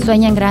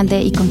 sueña en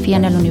grande y confía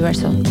en el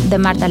universo, de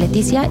Marta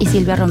Leticia y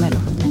Silvia Romero.